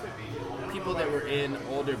 people that were in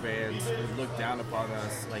older bands would look down upon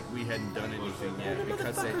us like we hadn't done anything yet.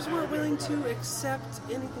 Because motherfuckers weren't willing to accept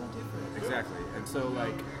anything different. Exactly. And so,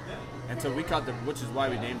 like... And so we called which is why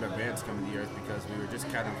we named our band Scum of the Earth, because we were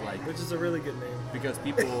just kind of like... Which is a really good name. Because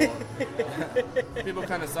people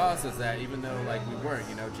kind of saw us as that, even though like we weren't,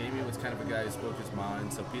 you know. Jamie was kind of a guy who spoke his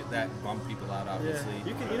mind, so that bummed people out, obviously.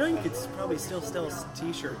 Yeah. You could probably still sell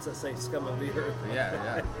t-shirts that say Scum of the Earth.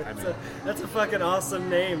 Yeah. That's a fucking awesome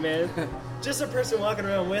name, man. Just a person walking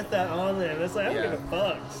around with that on them. It's like, I don't give a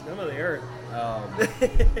fuck. Scum of the Earth.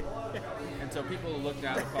 And so people looked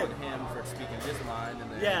down upon him for speaking his mind,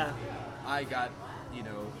 and then I got, you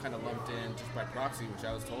know, kind of lumped in just by proxy, which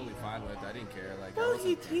I was totally fine with. I didn't care. Like, well,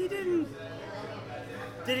 he didn't.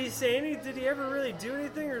 Did he say anything? Did he ever really do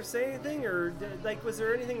anything or say anything, or like, was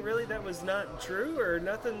there anything really that was not true or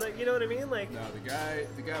nothing? Like, you know what I mean? Like, no,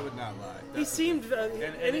 the guy would not lie. He seemed.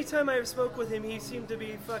 Anytime I spoke with him, he seemed to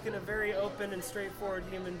be fucking a very open and straightforward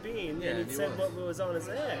human being, and he said what was on his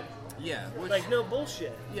head. Yeah. Like, no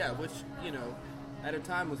bullshit. Yeah, which, you know, at a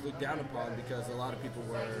time was looked down upon because a lot of people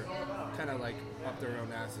were kind of like up their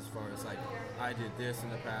own ass as far as like, I did this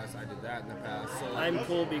in the past, I did that in the past. So I'm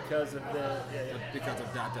cool because of because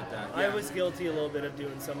of that. Yeah. I was guilty a little bit of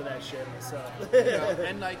doing some of that shit myself. You know,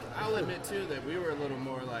 and like, I'll admit too that we were a little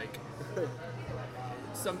more like,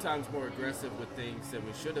 sometimes more aggressive with things than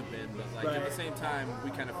we should have been, but like at the same time,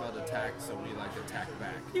 we kind of felt attacked, so we like attacked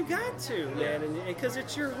back. You got to, man, and because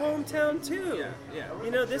it's your hometown too. Yeah.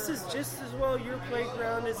 You know, this is just as well your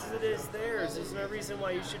playground as it is theirs. There's no reason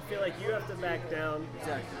why you should feel like you have to back down.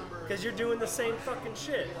 Exactly. Because you're doing the same fucking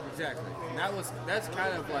shit. Exactly. And that's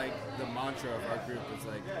kind of like the mantra of our group is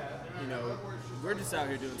like, you know, we're just out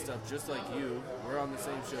here doing stuff just like you. We're on the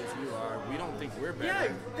same shows you are. We don't think we're better.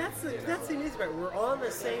 Yeah, that's the amazing part. We're on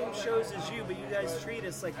the same shows as you, but you guys treat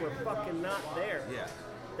us like we're fucking not there. Yeah.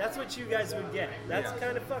 That's what you guys would get. That's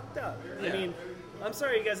kind of fucked up. Yeah. I mean, I'm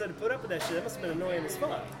sorry you guys had to put up with that shit. That must have been annoying as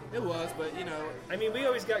fuck. It was, but you know. I mean, we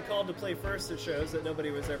always got called to play first at shows that nobody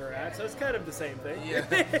was ever at, so it's kind of the same thing. Yeah.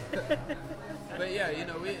 But yeah, you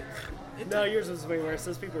know, yours was way worse.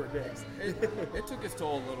 Those people were dicks. It took its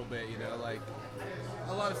toll a little bit, you know, like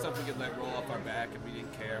a lot of stuff we could let roll off our back and we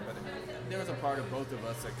didn't care, but there was a part of both of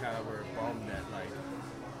us that kind of were bummed that, like,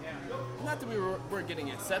 not that we weren't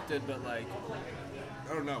getting accepted, but like,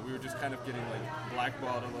 I don't know, we were just kind of getting like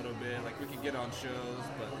blackballed a little bit. Like we could get on shows,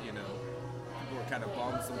 but you know, people were kind of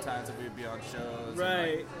bummed sometimes that we'd be on shows.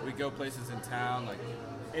 Right. And, like, we'd go places in town, like.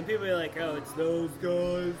 And people be like, "Oh, it's those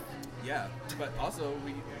guys." Yeah, but also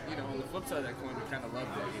we, you know, on the flip side of that coin, we kind of loved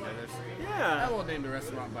it. You know, Yeah. I won't name the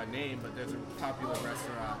restaurant by name, but there's a popular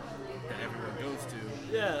restaurant that everyone goes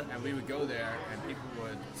to. Yeah. And we would go there, and people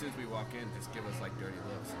would, as soon as we walk in, just give us like dirty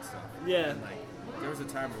looks and stuff. Yeah. And like, there was a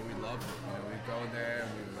time where we loved it. You know, we'd go in there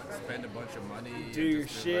and we would like, spend a bunch of money. Do your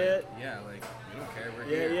shit. Like, yeah, like we don't care. We're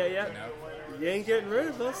here. Yeah. You know? You ain't getting rid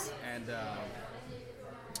of us. And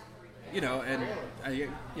you know, and I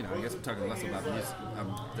guess we're talking less about music.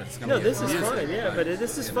 That's No, this is music, fine. Yeah, but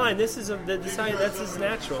this is fine. This is this is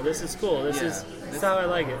natural. This is cool. This is how I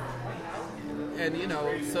like it. And you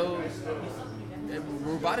know, so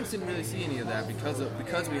robotics didn't really see any of that because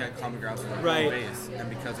we had Common Grounds for Right. base, and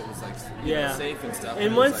because it was like you know, safe and stuff.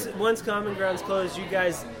 And it once Common Grounds closed, you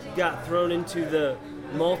guys got thrown into the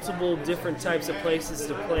multiple different types of places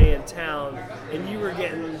to play in town, and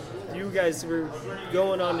you guys were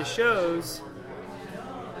going on to shows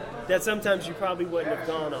that sometimes you probably wouldn't have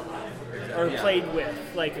gone on or played with,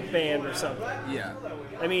 like a band or something. Yeah.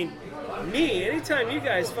 I mean, anytime you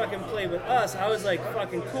guys fucking play with us, I was like,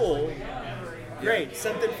 fucking cool. Great,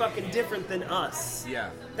 something fucking different than us. Yeah.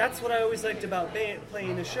 That's what I always liked about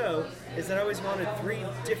playing a show, is that I always wanted 3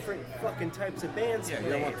 different fucking types of bands to Yeah, play.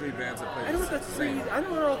 you don't want 3 bands that play I don't want the same. I don't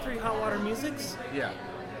want all 3 hot water musics. Yeah.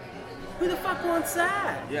 Who the fuck wants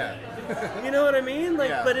that? Yeah. You know what I mean? Like,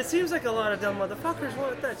 Yeah. but it seems like a lot of dumb motherfuckers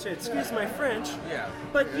want that shit. Excuse my French. Yeah.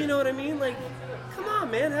 But you know what I mean? Like, come on,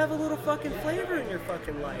 man, have a little fucking flavor in your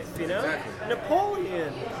fucking life, you know? Exactly.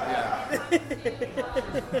 Napoleon. Yeah.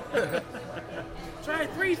 Try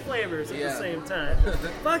 3 flavors at the Yeah. same time.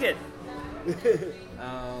 Fuck it.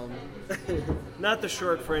 Not the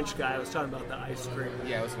short French guy. I was talking about the ice cream.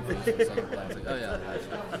 Yeah, I was confused for a second. I was like, oh yeah.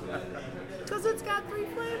 Because it's got 3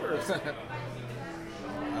 flavors.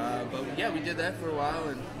 But yeah, we did that for a while,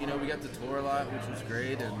 and you know, we got to tour a lot, which was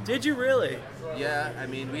great. And Did you really? yeah, I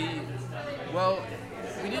mean, we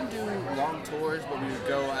didn't do long tours, but we would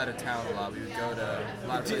go out of town a lot. We would go to a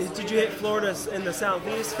lot of places. Did you hit Florida in the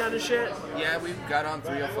southeast kind of shit? Yeah, we got on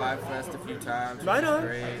 305 Fest a few times, which Right was on.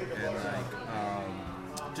 great, and like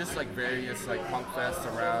just like various like punk fests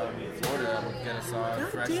around Florida would get us on.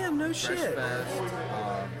 God damn, no Fresh shit. Fest,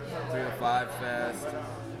 305 Fest,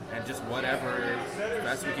 and just whatever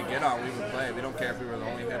fest we could get on, we would play. We don't care if we were the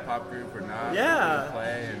only hip hop group or not. Yeah. we would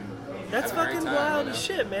play and That's have a great fucking time, wild you know? as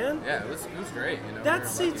shit, man. Yeah, it was great. You know,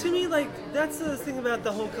 That's we were see lucky. to me like that's the thing about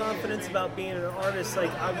the whole confidence about being an artist.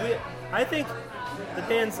 Like I think the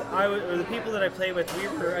bands or the people that I play with, we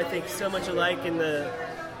were I think so much alike in the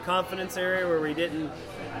confidence area where we didn't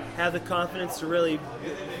have the confidence to really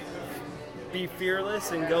be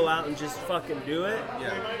fearless and go out and just fucking do it.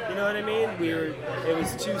 Yeah. You know what I mean? It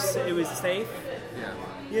was safe. Yeah.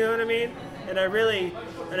 You know what I mean?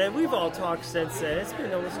 And we've all talked since then. It's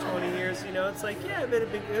been almost 20 years, you know. It's like, yeah, it would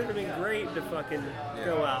have been great to fucking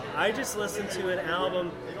go out. I just listened to an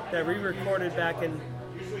album that we recorded back in,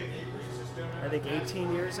 I think,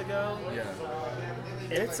 18 years ago. Yeah.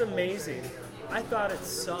 And it's amazing. I thought it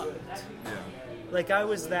sucked. Yeah. Like, I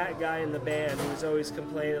was that guy in the band who was always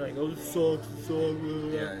complaining, like, oh, it sucks, it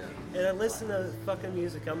sucks. Yeah. And I listened to fucking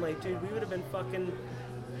music. I'm like, dude, we would have been fucking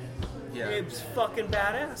Yeah. It was fucking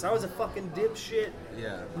badass. I was a fucking dipshit.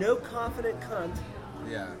 Yeah. No confident cunt.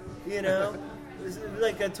 Yeah. You know? It was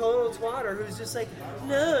like a total twatter who's just like,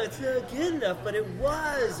 no, it's not good enough, but it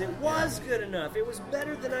was. It was good enough. It was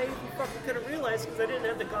better than I even fucking could have realized because I didn't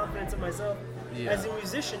have the confidence in myself as a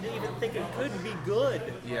musician to even think it could be good.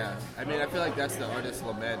 Yeah. I mean, I feel like that's the artist's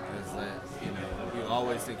lament is that, you know, you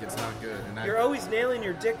always think it's not good. And you're always nailing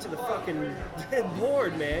your dick to the fucking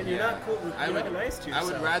board, man. You're not cool. You're not nice to yourself.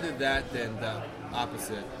 I would rather that than the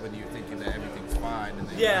opposite when you're thinking that everything's fine and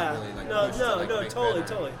then yeah. you're not really no, pushed to make totally,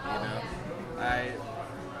 better, totally. You know, I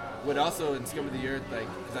would also in Scum of the Earth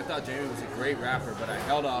because I thought Jamie was a great rapper, but I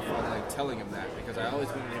held off on telling him that because I always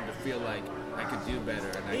wanted him to feel like I could do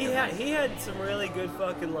better. And he had some really good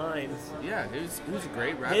fucking lines. Yeah, he was a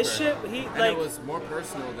great rapper. His shit, and it was more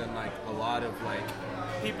personal than a lot of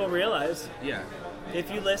people realize. Yeah.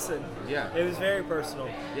 If you listen. Yeah. It was very personal.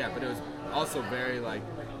 Yeah, but it was also very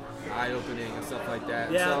eye-opening and stuff like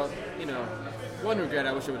that. Yeah. So, you know, one regret,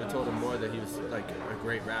 I wish I would have told him more that he was a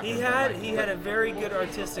great rapper. He had a very good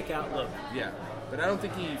artistic outlook. Yeah, but I don't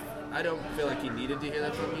feel like he needed to hear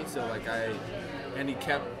that from me. So and he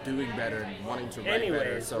kept doing better and wanting to write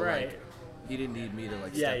better. So right. He didn't need me to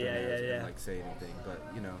step in there and say anything. But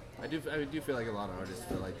you know, I do feel like a lot of artists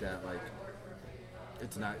feel like that.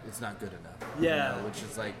 It's not good enough. Yeah. You know, which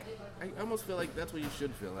is I almost feel like that's what you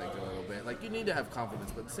should feel like a little bit. You need to have confidence,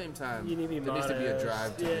 but at the same time, there needs to be a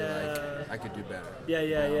drive to be I could do better.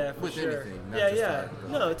 Yeah, for with sure. anything, not just art,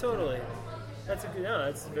 no, totally. That's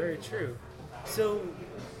very true. So,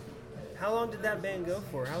 how long did that band go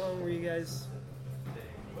for? How long were you guys?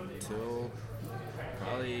 Till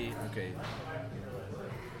probably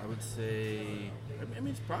I would say. I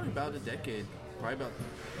mean, it's probably about a decade. Probably about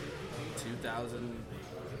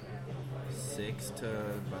 2006 to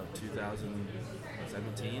about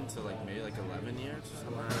 2017, so maybe 11 years or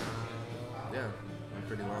something. Yeah,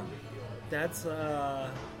 pretty long. That's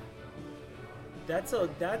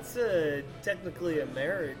technically a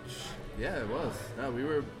marriage. Yeah, it was. No, we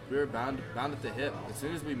were bound at the hip. As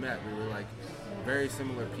soon as we met, we were very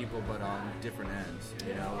similar people, but on different ends.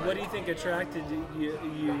 You know. What do you think attracted you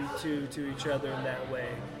to each other in that way?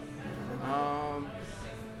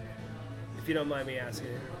 If you don't mind me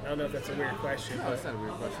asking, I don't know if that's a weird question. No, it's not a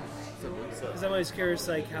weird question. Because I'm always curious,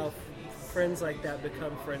 how friends like that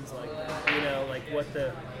become friends like that. You know, what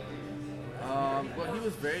the. Well, he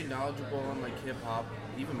was very knowledgeable on hip hop,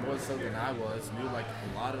 even more so than I was. Knew a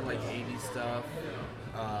lot of 80s stuff,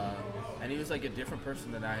 and he was a different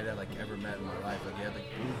person than I had ever met in my life. He had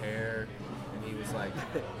blue hair, and he was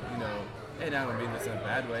you know. And I don't mean this in a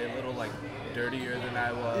bad way. A little dirtier than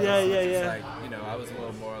I was. Yeah. You know, I was a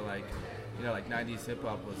little more 90s hip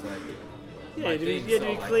hop was you had to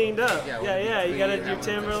be cleaned up. Yeah. You gotta do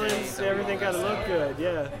Timberlands. Everything gotta look good.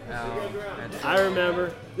 Yeah. I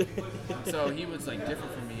remember. So he was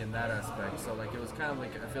different from me in that aspect. So it was kind of I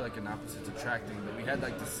feel an opposites attracting. But we had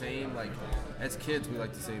the same as kids we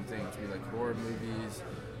liked the same things. We like horror movies.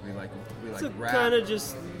 We like so rap. Kind of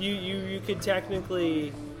just you could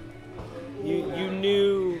technically you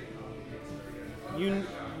knew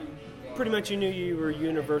pretty much you knew you were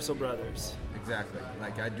Universal brothers. Exactly.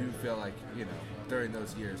 I do feel you know, during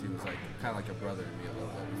those years, he was kind of a brother to me a little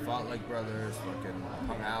bit. We fought like brothers, fucking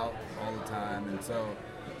hung out all the time,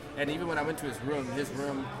 and even when I went to his room,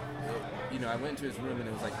 you know, I went to his room and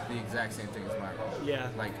it was the exact same thing as my room. Yeah.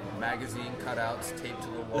 Magazine cutouts taped to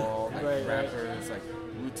the wall, rappers,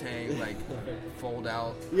 Wu-Tang, fold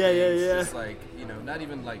out. Yeah. Just you know, not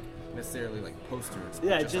even necessarily posters.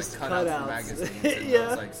 Yeah, just cutouts from magazines.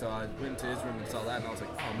 Yeah. I was so I went to his room and saw that, and I was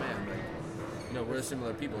oh man, you know, we're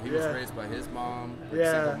similar people. He was raised by his mom,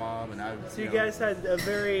 single mom, and I. So you guys had a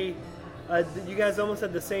very, you guys almost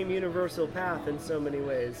had the same universal path in so many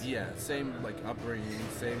ways. Yeah, same upbringing,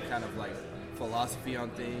 same kind of philosophy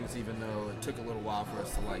on things. Even though it took a little while for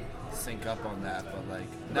us to sync up on that, but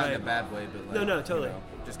not in a bad way, but no, totally. You know,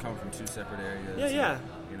 just coming from two separate areas. Yeah.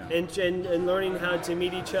 You know. And learning how to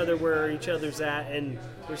meet each other where each other's at and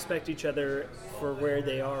respect each other for where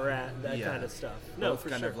they are at, that kind of stuff. No, both for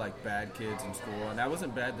kind sure. of bad kids in school, and I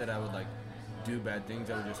wasn't bad that I would do bad things.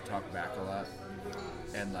 I would just talk back a lot,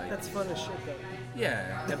 and that's fun as shit though.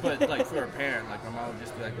 Yeah, but for a parent, my mom would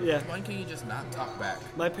just be why can't you just not talk back?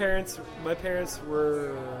 My parents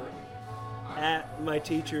were at my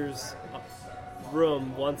teacher's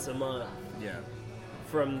room once a month. Yeah.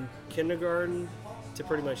 From kindergarten to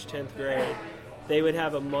pretty much 10th grade. They would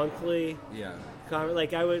have a monthly. Yeah.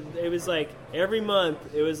 It was every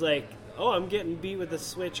month. It was oh, I'm getting beat with a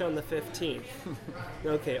Switch on the 15th.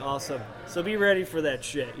 Okay, awesome. So be ready for that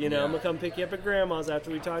shit. You know, I'm going to come pick you up at Grandma's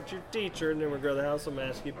after we talk to your teacher, and then we're going to the house. I'm going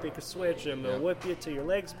to ask you to pick a Switch, and I'm going to whip you till your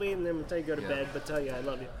legs bleed, and then I'm going to tell you to go to bed, but tell you I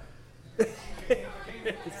love you.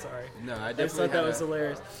 Sorry. No, I just definitely thought that was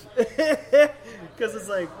hilarious. Because it's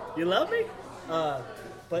like, you love me?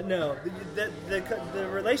 But no, the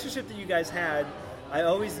relationship that you guys had, I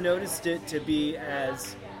always noticed it to be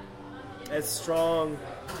as strong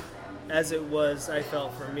as it was, I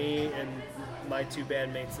felt, for me and my two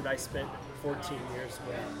bandmates that I spent 14 years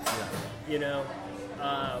with. Yeah. You know,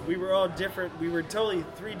 we were all different. We were totally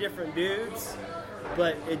three different dudes,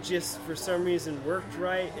 but it just, for some reason, worked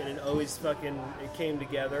right, and it always it came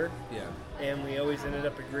together. Yeah. And we always ended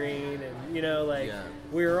up agreeing, and, you know, like,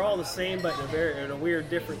 we were all the same, but in a weird,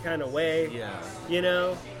 different kind of way. Yeah. You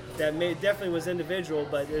know? That definitely was individual,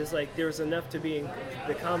 but it was like there was enough to be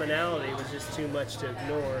the commonality was just too much to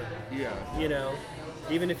ignore. Yeah. You know,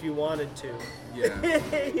 even if you wanted to.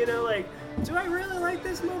 Yeah. You know, like, do I really like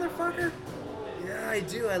this motherfucker? Yeah, I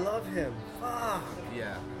do. I love him. Fuck.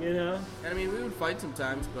 Yeah. You know? I mean, we would fight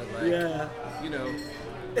sometimes, but like, you know,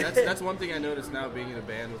 that's one thing I noticed now being in a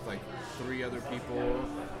band with like 3 other people,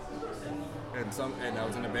 and I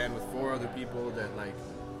was in a band with 4 other people that like.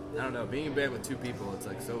 I don't know, being in band with 2 people, it's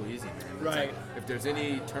like so easy, man. It's right. Like, if there's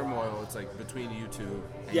any turmoil, it's like between you 2,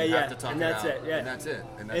 and you have to talk and that's it out, it, yeah. And that's it.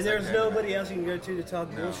 And there's like nobody else you can go to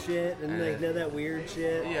talk bullshit and like know that weird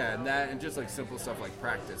shit. Yeah, and just like simple stuff like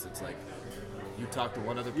practice. It's like you talk to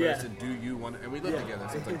one other person. Do you want to? And we live together,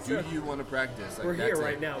 so it's like, do you want to practice? Like, we're here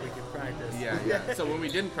right now. We can practice. Yeah. So when we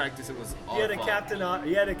didn't practice, it was our you had a fault.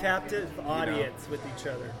 captive audience with each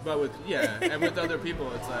other. But with and with other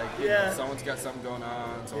people, it's like you know, someone's got something going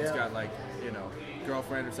on. Someone's got like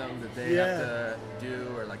girlfriend or something that they have to do,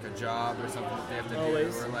 or like a job or something that they have to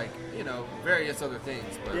do, or like various other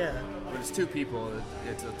things. But when it's 2 people,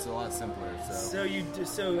 it's a lot simpler. So you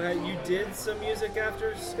did some music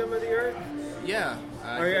after Scum of the Earth? Yeah.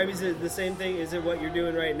 Is it the same thing? Is it what you're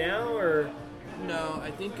doing right now, or? No,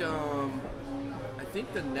 I think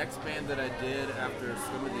the next band that I did after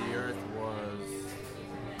Scum of the Earth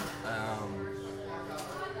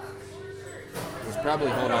was probably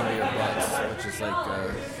Hold On To Your Butts, which is like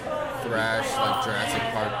a thrash, like Jurassic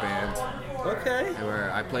Park band. Okay.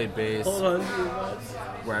 Where I played bass. Hold On To Your Butts.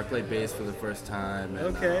 Where I played bass for the first time.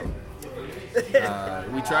 And,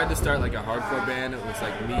 we tried to start like a hardcore band. It was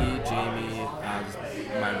like me, Jamie,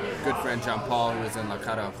 my good friend John Paul, who was in La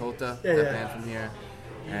Cara Oculta, that band from here,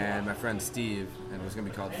 and my friend Steve, and it was going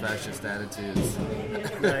to be called Fascist Attitudes.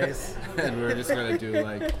 Nice. And we were just going to do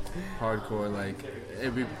like hardcore, like,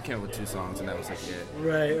 we came up with 2 songs, and that was like it.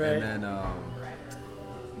 Right. And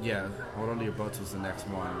then, Hold On To Your Butts was the next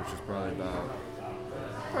one, which was probably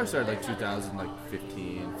started like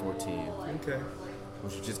 2015, 14. Okay.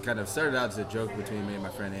 Which just kind of started out as a joke between me and my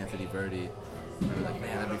friend Anthony Verdi. We were like,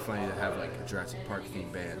 man, that'd be funny to have like a Jurassic Park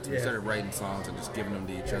themed band. So we started writing songs and just giving them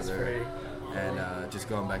to each other. Great. And just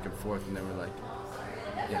going back and forth. And then we're like,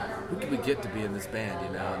 who can we get to be in this band,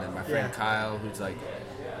 you know? And then my friend Kyle, who's like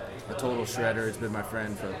a total shredder, has been my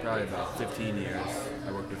friend for probably about 15 years.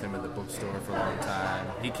 I worked with him at the bookstore for a long time.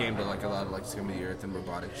 He came to like a lot of like Scum of the Earth and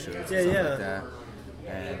Robotic shows and stuff like that.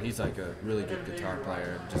 And he's like a really good guitar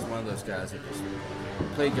player. Just one of those guys that just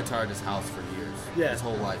played guitar at his house for years. Yeah. His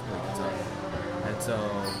whole life played guitar. And so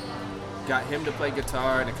got him to play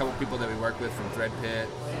guitar, and a couple people that we worked with from Dread Pit.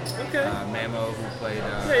 Okay. Mamo, who plays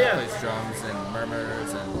drums and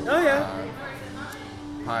Murmurs and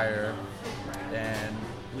Pyre. And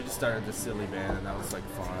we just started this silly band, and that was like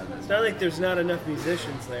fun. It's not like there's not enough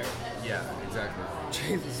musicians there. Yeah, exactly.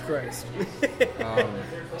 Jesus Christ.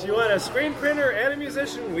 Do you want a screen printer and a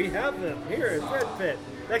musician? We have them here at Dread Pit.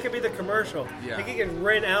 That could be the commercial. Yeah. He could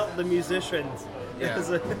rent out the musicians. Yeah.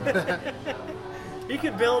 He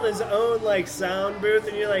could build his own like sound booth,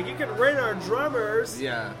 and you're like, you could rent our drummers.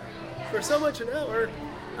 Yeah. For so much an hour.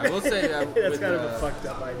 I will say that that's kind of a fucked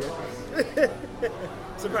up idea.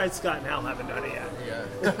 Surprised Scott and Hal haven't done it yet. Yeah.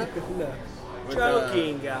 No.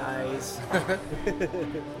 Joking, guys.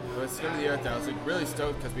 With Scum of the Earth, I was like really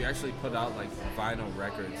stoked because we actually put out like vinyl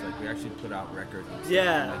records. Like we actually put out records. And stuff.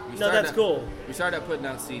 Yeah. Like, that's cool. We started out putting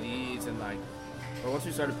out CDs and like, but once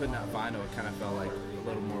we started putting out vinyl, it kind of felt like a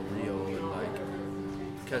little more real and like,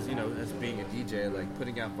 because as being a DJ, like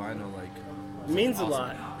putting out vinyl like means awesome. A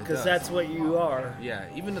lot because that's what you are. Yeah.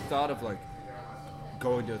 Even the thought of like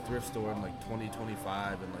going to a thrift store in like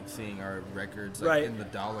 2025 and like seeing our records like in the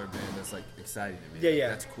dollar bin, that's like exciting to me. Yeah.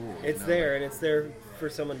 That's cool. It's there, and it's there for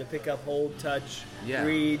someone to pick up, hold, touch,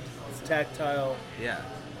 read. It's tactile. Yeah,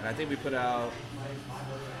 and I think we put out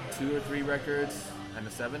 2 or 3 records and a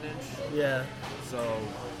 7-inch. Yeah. So,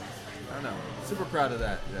 I don't know. Super proud of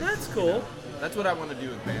that. That's cool. You know, that's what I want to do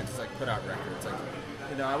with bands, is like put out records. Like,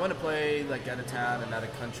 you know, I want to play like out of town and out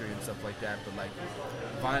of country and stuff like that, but like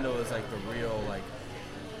vinyl is like the real like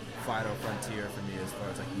final frontier for me as far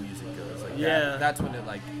as like music goes. Like that's when it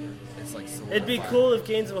like it's like solidified. It'd be cool if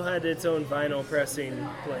Gainesville had its own vinyl pressing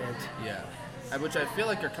plant. Yeah. Which I feel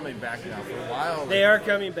like are coming back now. For a while, like, they are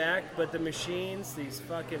coming back, but the machines, these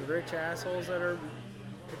fucking rich assholes that are,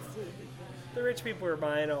 the rich people are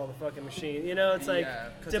buying all the fucking machines. You know, it's like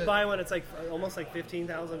to buy one, it's like almost like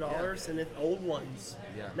 $15,000, and it's old ones.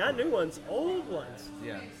 Yeah. Not new ones, old ones.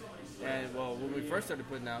 Yeah. And well, when we first started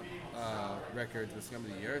putting out records with Scum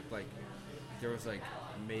of the Earth, like there was like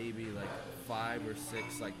maybe like 5 or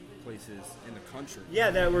 6 like places in the country.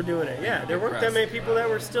 Yeah, that were doing it. Yeah, there weren't that many people that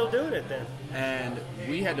were still doing it then. And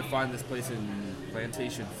we had to find this place in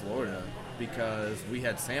Plantation, Florida, because we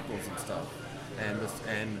had samples and stuff.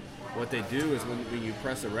 And what they do is when you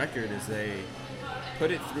press a record is they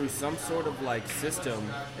put it through some sort of like system,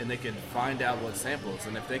 and they can find out what samples.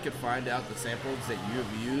 And if they could find out the samples that you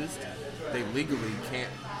have used, they legally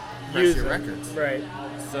can't press your records. Right.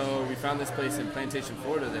 So we found this place in Plantation,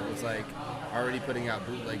 Florida that was like already putting out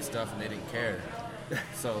bootleg stuff, and they didn't care.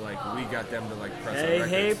 So like we got them to like press our records.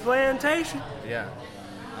 Hey, Plantation. Yeah.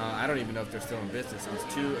 I don't even know if they're still in business.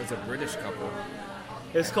 It's a British couple.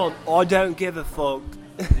 It's called I Don't Give a Fuck.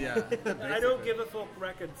 Yeah. I don't give a fuck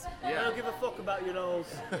records. Yeah. I don't give a fuck about your nose.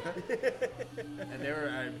 And they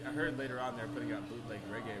were, I heard later on they're putting out bootleg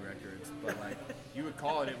reggae records, but like you would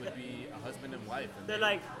call it, it would be a husband and wife. And they're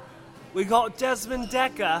like, we got Desmond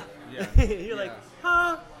Decker. Yeah. You're like,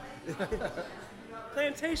 huh?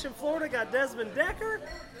 Plantation, Florida got Desmond Decker?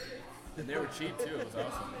 And they were cheap too. It was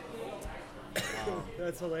awesome.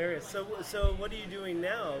 That's hilarious. So what are you doing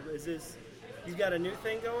now? Is this, you got a new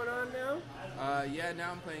thing going on now? Yeah,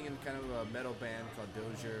 now I'm playing in kind of a metal band called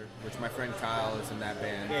Dozier, which my friend Kyle is in that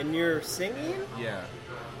band. And you're singing? Yeah.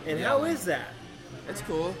 And how is that? It's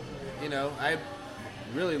cool. You know, I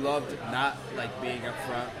really loved not like being up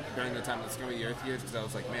front during the time of the Scum of the Earth years, because I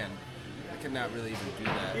was like, man, I could not really even do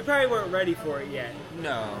that. You probably weren't ready for it yet.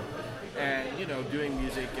 No. And, you know, doing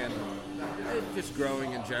music and just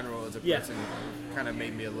growing in general as a person kind of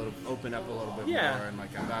made me open up a little bit more, and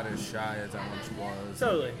like I'm not as shy as I once was.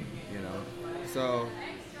 Totally. You know, so,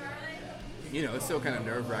 you know, it's still kind of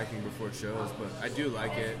nerve-wracking before shows, but I do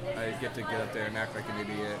like it. I get to get up there and act like an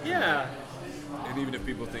idiot. Yeah. And even if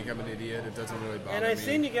people think I'm an idiot, it doesn't really bother me. And I've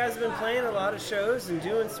seen you guys have been playing a lot of shows and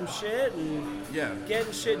doing some shit and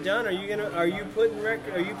getting shit done. Are you putting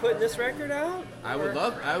this record out? I would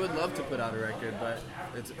love to put out a record, but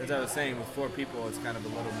it's, as I was saying, with 4 people, it's kind of a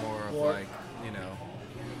little more of like, you know,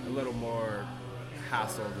 a little more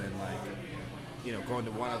hassle than like, you know, going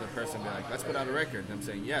to one other person and be like, let's put out a record, and them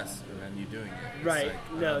saying yes, and then you doing it. It's right.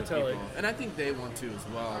 Like no, totally. People. And I think they want to as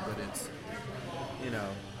well, but it's, you know,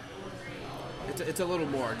 it's a little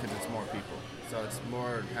more because it's more people. So it's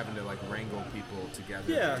more having to like wrangle people together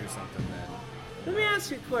to do something that. Let me ask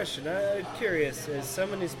you a question. I'm curious, as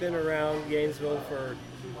someone who's been around Gainesville for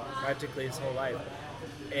practically his whole life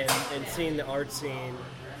and seen the art scene,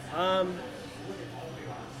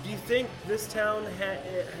 do you think this town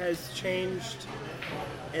has changed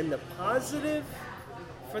in the positive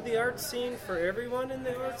for the art scene, for everyone in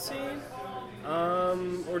the art scene?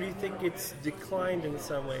 Or do you think it's declined in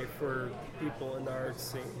some way for people in the art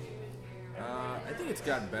scene? I think it's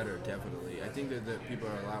gotten better, definitely. I think that people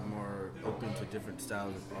are a lot more open to different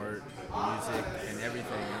styles of art, music, and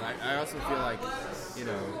everything. And I also feel like, you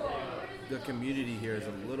know, the community here is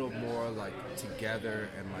a little more like together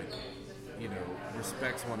and like, you know,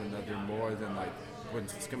 respects one another more than like when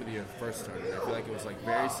Scum of the Earth first started. I feel like it was like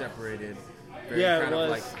very separated. Very kind of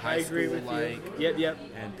like high school like. Yep.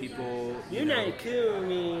 And people. Unite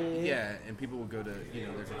Kumi. Yeah, and people would go to, you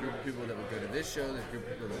know, there's a group of people that would go to this show, there's a group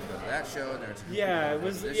of people that would go to that show, and there's a group it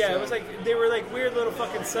was it was like they were like weird little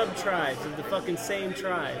fucking sub tribes of the fucking same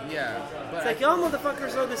tribe. Yeah. But it's like y'all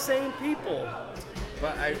motherfuckers are the same people.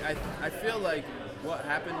 But I feel like what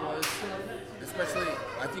happened was, especially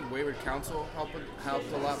I think Wayward Council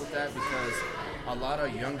helped a lot with that, because a lot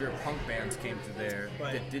of younger punk bands came to there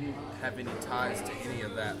that didn't have any ties to any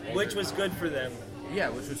of that. Which was good for them. Yeah,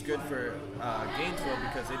 which was good for Gainesville,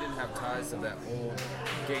 because they didn't have ties to that old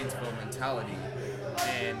Gainesville mentality,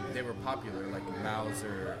 and they were popular, like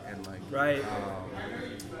Mauser and like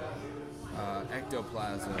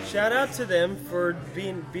Ectoplasm. Shout out to them for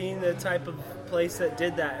being the type of place that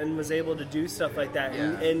did that and was able to do stuff like that.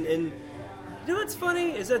 Yeah. And you know what's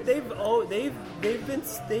funny is that they've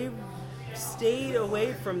stayed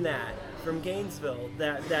away from that from Gainesville,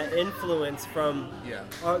 that influence from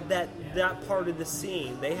that part of the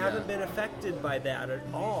scene. They haven't been affected by that at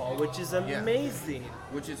all, which is amazing.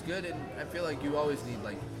 Which is good, and I feel like you always need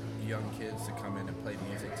like young kids to come in and play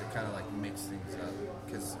music to kind of like mix things up,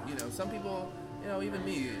 because some people, even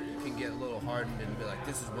me, can get a little hardened and be like,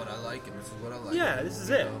 this is what I like and this is what I like. Yeah, this is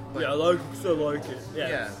it. But, I like it.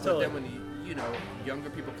 Yeah, totally. But then when younger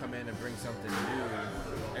people come in and bring something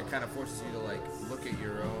new, it kind of forces you to like look at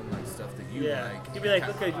your own like stuff that you like. You'd be like,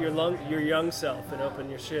 look at your young self and open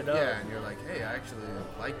your shit up. Yeah, and you're like, hey, I actually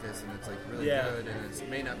like this, and it's like really good, and it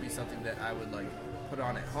may not be something that I would like put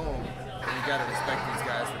on at home. And you gotta respect these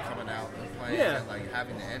guys for coming out and playing and like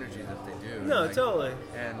having the energy that they do. No, and, totally.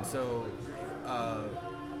 And so,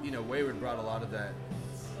 Wayward brought a lot of that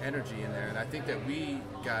energy in there, and I think that we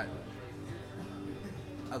got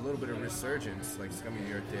a little bit of resurgence, like Scummy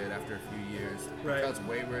the Earth did after a few years, because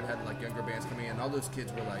Wayward had like younger bands coming in. All those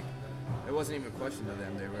kids were like, it wasn't even a question to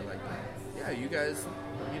them. They were like, yeah, you guys,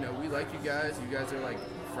 we like you guys. You guys are like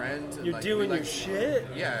friends. And, You're like, doing your shit.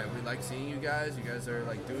 Yeah, we like seeing you guys. You guys are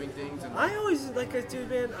like doing things. And, I always, dude,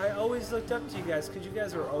 man, I always looked up to you guys because you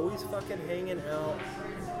guys were always fucking hanging out.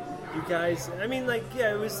 You guys, I mean, like,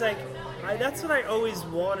 yeah, it was like, that's what I always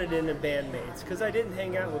wanted in a bandmates, because I didn't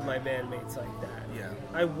hang out with my bandmates like that. Yeah.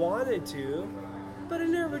 I wanted to, but I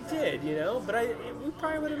never did, But we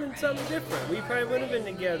probably would have been something different. We probably would have been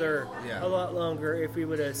together a lot longer if we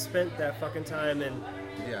would have spent that fucking time and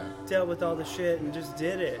dealt with all the shit and just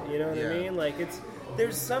did it. You know what I mean? Like,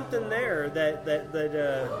 there's something there that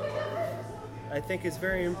I think is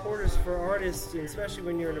very important for artists, and especially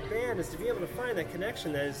when you're in a band, is to be able to find that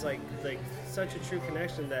connection that is like such a true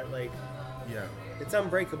connection that like it's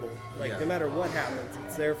unbreakable. Like no matter what happens,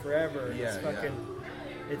 it's there forever. It's fucking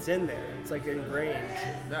it's in there. It's like ingrained.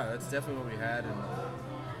 No, that's definitely what we had, and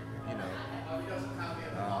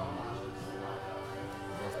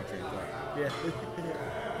Yeah.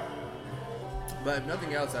 But if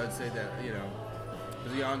nothing else, I would say that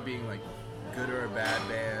beyond being like good or a bad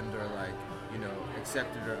band, or like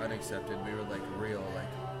accepted or unaccepted, we were like real, like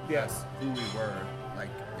that's who we were, like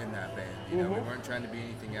in that band. We weren't trying to be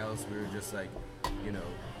anything else. We were just like,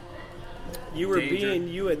 you were being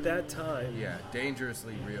you at that time. Yeah,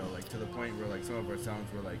 dangerously real, like to the point where like some of our songs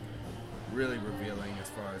were like really revealing as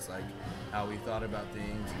far as like how we thought about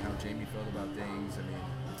things and how Jamie felt about things. I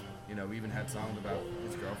mean, we even had songs about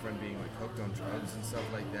his girlfriend being like hooked on drugs and stuff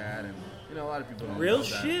like that, and a lot of people don't real know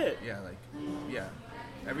that. Shit. Yeah,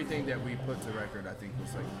 everything that we put to record, I think,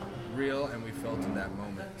 was like real, and we felt in that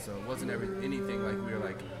moment. So it wasn't anything like we were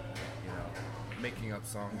like making up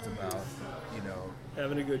songs about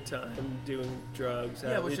having a good time, doing drugs.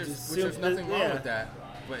 Yeah, which there's nothing wrong with that.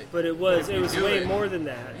 But it was way more than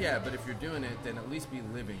that. Yeah, but if you're doing it, then at least be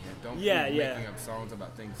living it. Don't be making up songs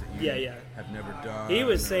about things that you have never done. He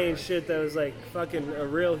was saying shit that was like fucking a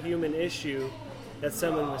real human issue that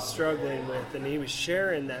someone was struggling with, and he was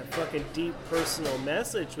sharing that fucking deep personal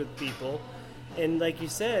message with people. And like you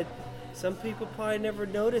said, some people probably never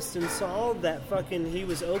noticed and saw that fucking he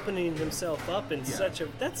was opening himself up in such a...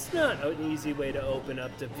 That's not an easy way to open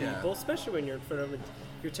up to people, especially when you're in front of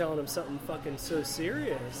you're telling them something fucking so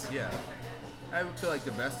serious. Yeah. I feel like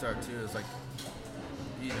the best art, too, is like,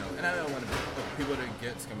 and I don't want people to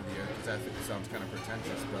get Scum of the Earth, because I think it sounds kind of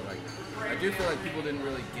pretentious, but like, I do feel like people didn't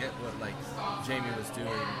really get what like Jamie was doing.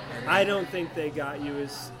 And I don't think they got you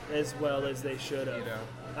as well as they should have.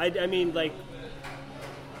 I mean, like,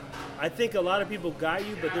 I think a lot of people got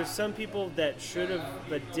you, but there's some people that should have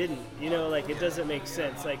but didn't. Like, it doesn't make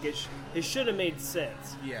sense. Like, it should have made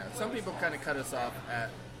sense. Yeah, some people kind of cut us off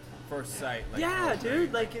at first sight. Like,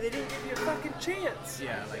 dude, like, they didn't give you a fucking chance.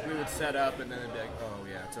 Yeah, like, we would set up and then it'd be like, oh,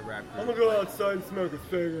 yeah, it's a rap group. I'm gonna go outside and smoke a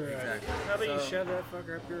cigarette. Exactly. How about you shove that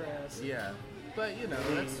fucker up your ass? Yeah, but,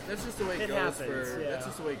 that's just the way it goes that's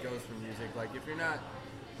just the way it goes for music. Like, if you're not...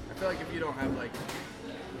 I feel like if you don't have, like...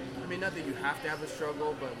 I mean, not that you have to have a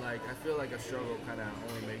struggle, but like I feel like a struggle kind of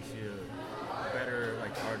only makes you a better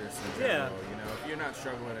like artist in general. If you're not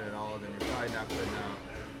struggling at all, then you're probably not putting out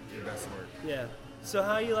your best work. Yeah. So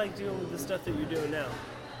how you like doing the stuff that you're doing now?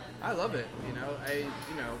 I love it.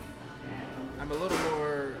 I'm a little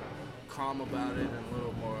more calm about it and a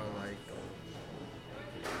little more like,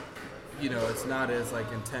 it's not as like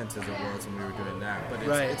intense as it was when we were doing that, but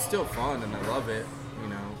it's still fun and I love it.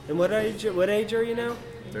 And what age are you now?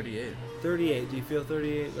 38. 38. Do you feel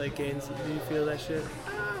 38 like Gaines? Do you feel that shit?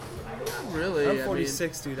 Not really. I'm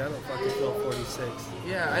 46, dude. I don't fucking feel 46.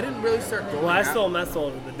 Yeah, I didn't really start going Well, I out. stole my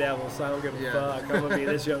soul to the devil, so I don't give a fuck. I'm gonna be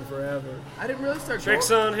this young forever. I didn't really start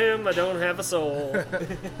Tricks on him, I don't have a soul.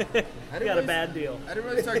 I got a bad deal. I didn't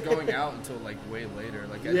really start going out until like way later.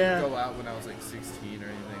 Like I didn't go out when I was like 16 or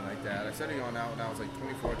anything like that. I started going out when I was like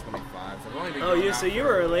 24, 25. So I've only been going out so you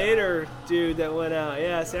were a later dude that went out.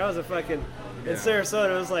 Yeah, see, I was a fucking... In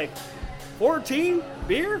Sarasota, it was like, 14?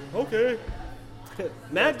 Beer? Okay.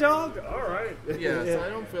 Mad Dog? All right. Yeah, so I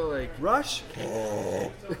don't feel like... Rush?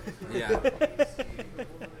 Yeah.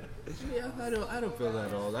 Yeah, I don't feel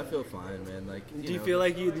that old. I feel fine, man. Like, Do you feel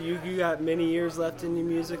like you got many years left in you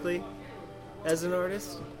musically as an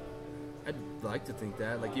artist? I'd like to think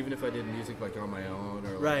that. Like, even if I did music like on my own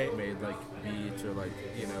or like made like beats or like,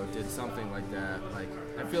 did something like that, like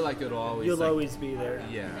I feel like it'll always You'll always be there.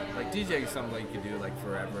 Yeah. Like DJing is something like you could do like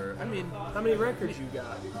forever. I mean, how many records you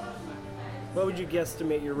got? What would you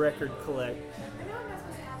guesstimate your record collect?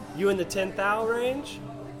 You in the 10,000 range?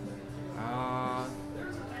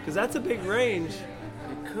 Because that's a big range.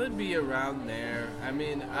 It could be around there. I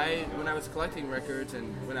mean, when I was collecting records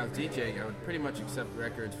and when I was DJing, I would pretty much accept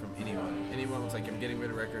records from anyone. Anyone was like, I'm getting rid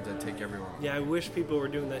of records, I'd take everyone. Yeah, I wish people were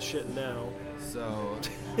doing that shit now. So,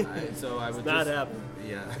 I would not happen.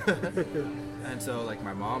 Yeah. And so, like,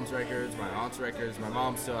 my mom's records, my aunt's records, my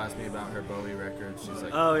mom still asks me about her Bowie records. She's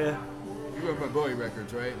like, oh, yeah. You have my Bowie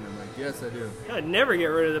records, right? And I'm like, yes, I do. I'd never get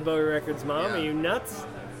rid of the Bowie records, Mom. Yeah. Are you nuts?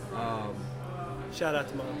 Shout out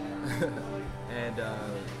to Mom. And,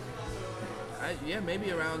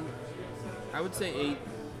 maybe around, I would say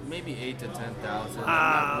maybe 8 to 10,000. I'm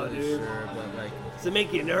not really sure, but like. Does it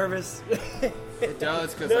make you nervous? It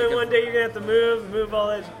does, because knowing one day you're gonna have to move all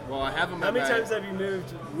that. Well, I have them. How many times have you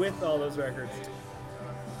moved with all those records?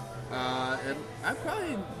 And I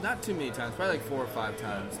probably not too many times, probably like 4 or 5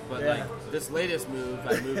 times. But like this latest move,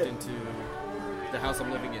 I moved into the house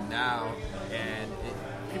I'm living in now, and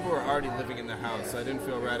people were already living in the house, so I didn't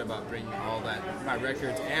feel right about bringing all that, my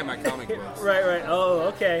records and my comic books. Right. Oh,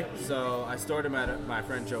 okay. So I stored them at my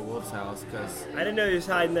friend Joe Wolf's house because I didn't know you was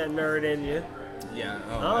hiding that nerd in you. Yeah.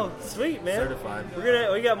 Oh, sweet, man. Certified.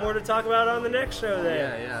 We got more to talk about on the next show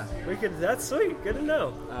then. Yeah. That's sweet. Good to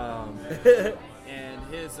know. And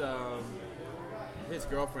his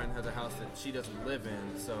girlfriend has a house that she doesn't live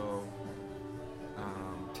in, so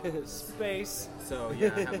space. So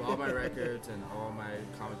yeah, I have all my records and all my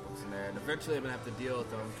comic books in there, and eventually I'm gonna have to deal with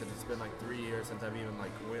them because it's been like 3 years since I've even like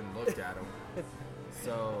went and looked at them.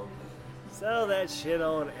 So sell that shit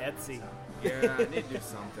on Etsy. Yeah, I need to do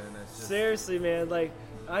something. It's just... Seriously, man. Like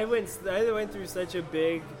I went through such a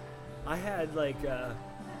big. I had like I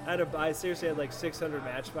seriously had like 600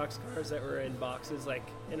 Matchbox cars that were in boxes, like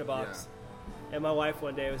in a box. Yeah. And my wife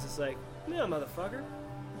one day was just like, "Yeah, motherfucker,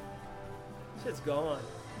 shit's gone."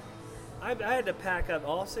 I had to pack up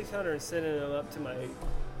all 600 and send them up to my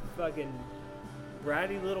fucking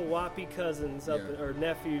bratty little whoppy cousins or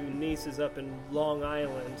nephew and nieces up in Long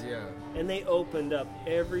Island. Yeah. And they opened up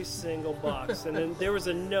every single box. And then there was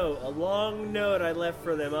a long note I left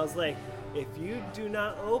for them. I was like, if you do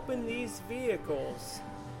not open these vehicles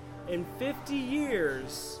in 50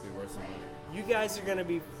 years, you guys are going to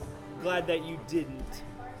be glad that you didn't.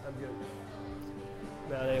 I'm good.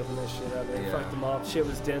 No, they opened this shit up. They fucked them off. Shit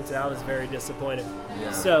was dented. I was very disappointed.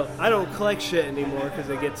 Yeah. So I don't collect shit anymore because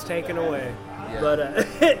it gets taken away. Yeah. But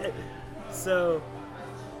so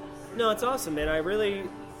no, it's awesome, man. I think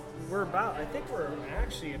we're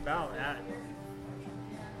actually about at.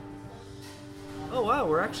 Oh wow,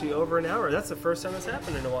 we're actually over an hour. That's the first time that's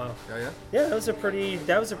happened in a while. Oh yeah. Yeah, that was a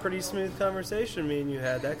pretty smooth conversation me and you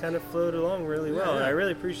had. That kind of flowed along really well, and I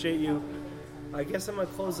really appreciate you. I guess I'm gonna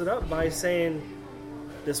close it up by saying.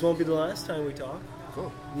 This won't be the last time we talk.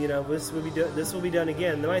 Cool. You know, this will be done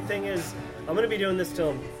again. My thing is, I'm going to be doing this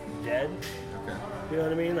till I'm dead. Okay. You know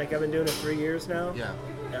what I mean? Like, I've been doing it 3 years now. Yeah.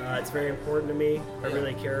 It's very important to me. I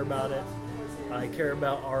really care about it. I care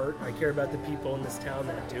about art. I care about the people in this town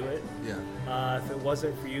that do it. Yeah. If it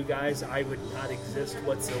wasn't for you guys, I would not exist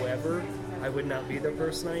whatsoever. I would not be the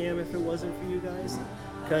person I am if it wasn't for you guys.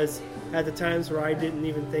 Because at the times where I didn't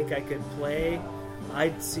even think I could play,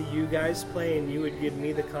 I'd see you guys play, and you would give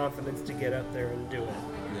me the confidence to get up there and do it.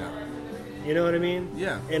 Yeah. You know what I mean?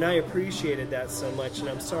 Yeah. And I appreciated that so much, and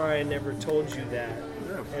I'm sorry I never told you that.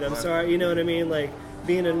 Yeah, and I'm sorry, you know what I mean? Like,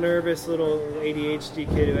 being a nervous little ADHD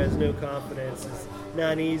kid who has no confidence is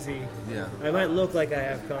not easy. Yeah. I might look like I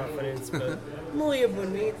have confidence, but muy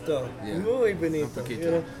bonito. Yeah. Muy bonito. Un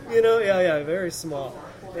poquito. You know, yeah, very small.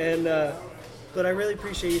 And But I really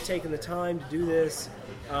appreciate you taking the time to do this.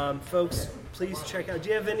 Folks, please check out. Do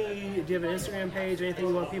you have an Instagram page, anything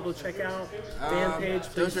you want people to check out? Fan page?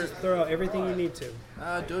 Please just throw out everything you need to.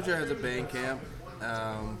 Dozier has a Bandcamp.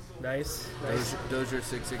 Nice. Dozier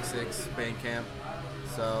 666 Bandcamp.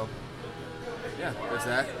 So, yeah, there's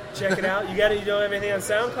that. Check it out. You don't have anything on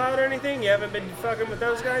SoundCloud or anything? You haven't been fucking with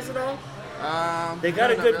those guys at all? They got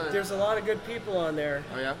really. There's a lot of good people on there.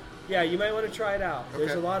 Oh yeah. Yeah, you might want to try it out. Okay.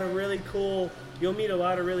 There's a lot of really cool. You'll meet a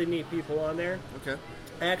lot of really neat people on there. Okay.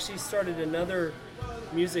 I actually started another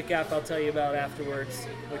music app I'll tell you about afterwards,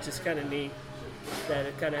 which is kind of neat. That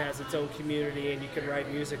it kind of has its own community, and you can write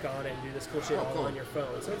music on it and do this cool shit all on your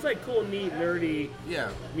phone. So it's like cool, neat, nerdy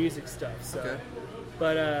music stuff. So, okay.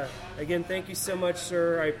 But again, thank you so much,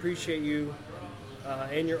 sir. I appreciate you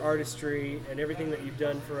and your artistry and everything that you've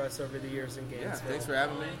done for us over the years in Gainesville. Yeah, thanks for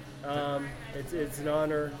having me. It's an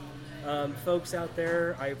honor. Folks out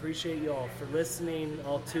there, I appreciate you all for listening,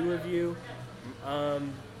 all 2 of you. I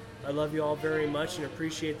love you all very much and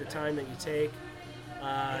appreciate the time that you take.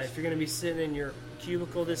 If you're going to be sitting in your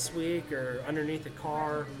cubicle this week or underneath a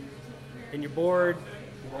car and you're bored,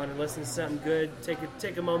 you want to listen to something good,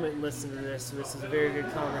 take a moment and listen to this. This is a very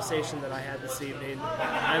good conversation that I had this evening.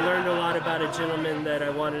 I learned a lot about a gentleman that I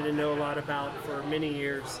wanted to know a lot about for many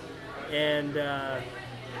years. And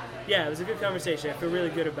yeah, it was a good conversation. I feel really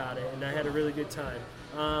good about it, and I had a really good time.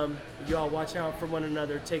 You all watch out for one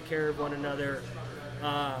another. Take care of one another.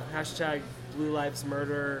 Hashtag Blue Lives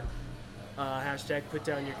Murder. Hashtag Put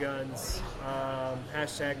Down Your Guns.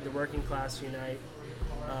 Hashtag The Working Class Unite.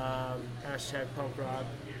 Hashtag Punk Rock.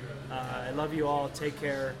 I love you all. Take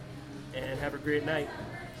care, and have a great night.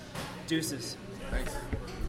 Deuces. Thanks.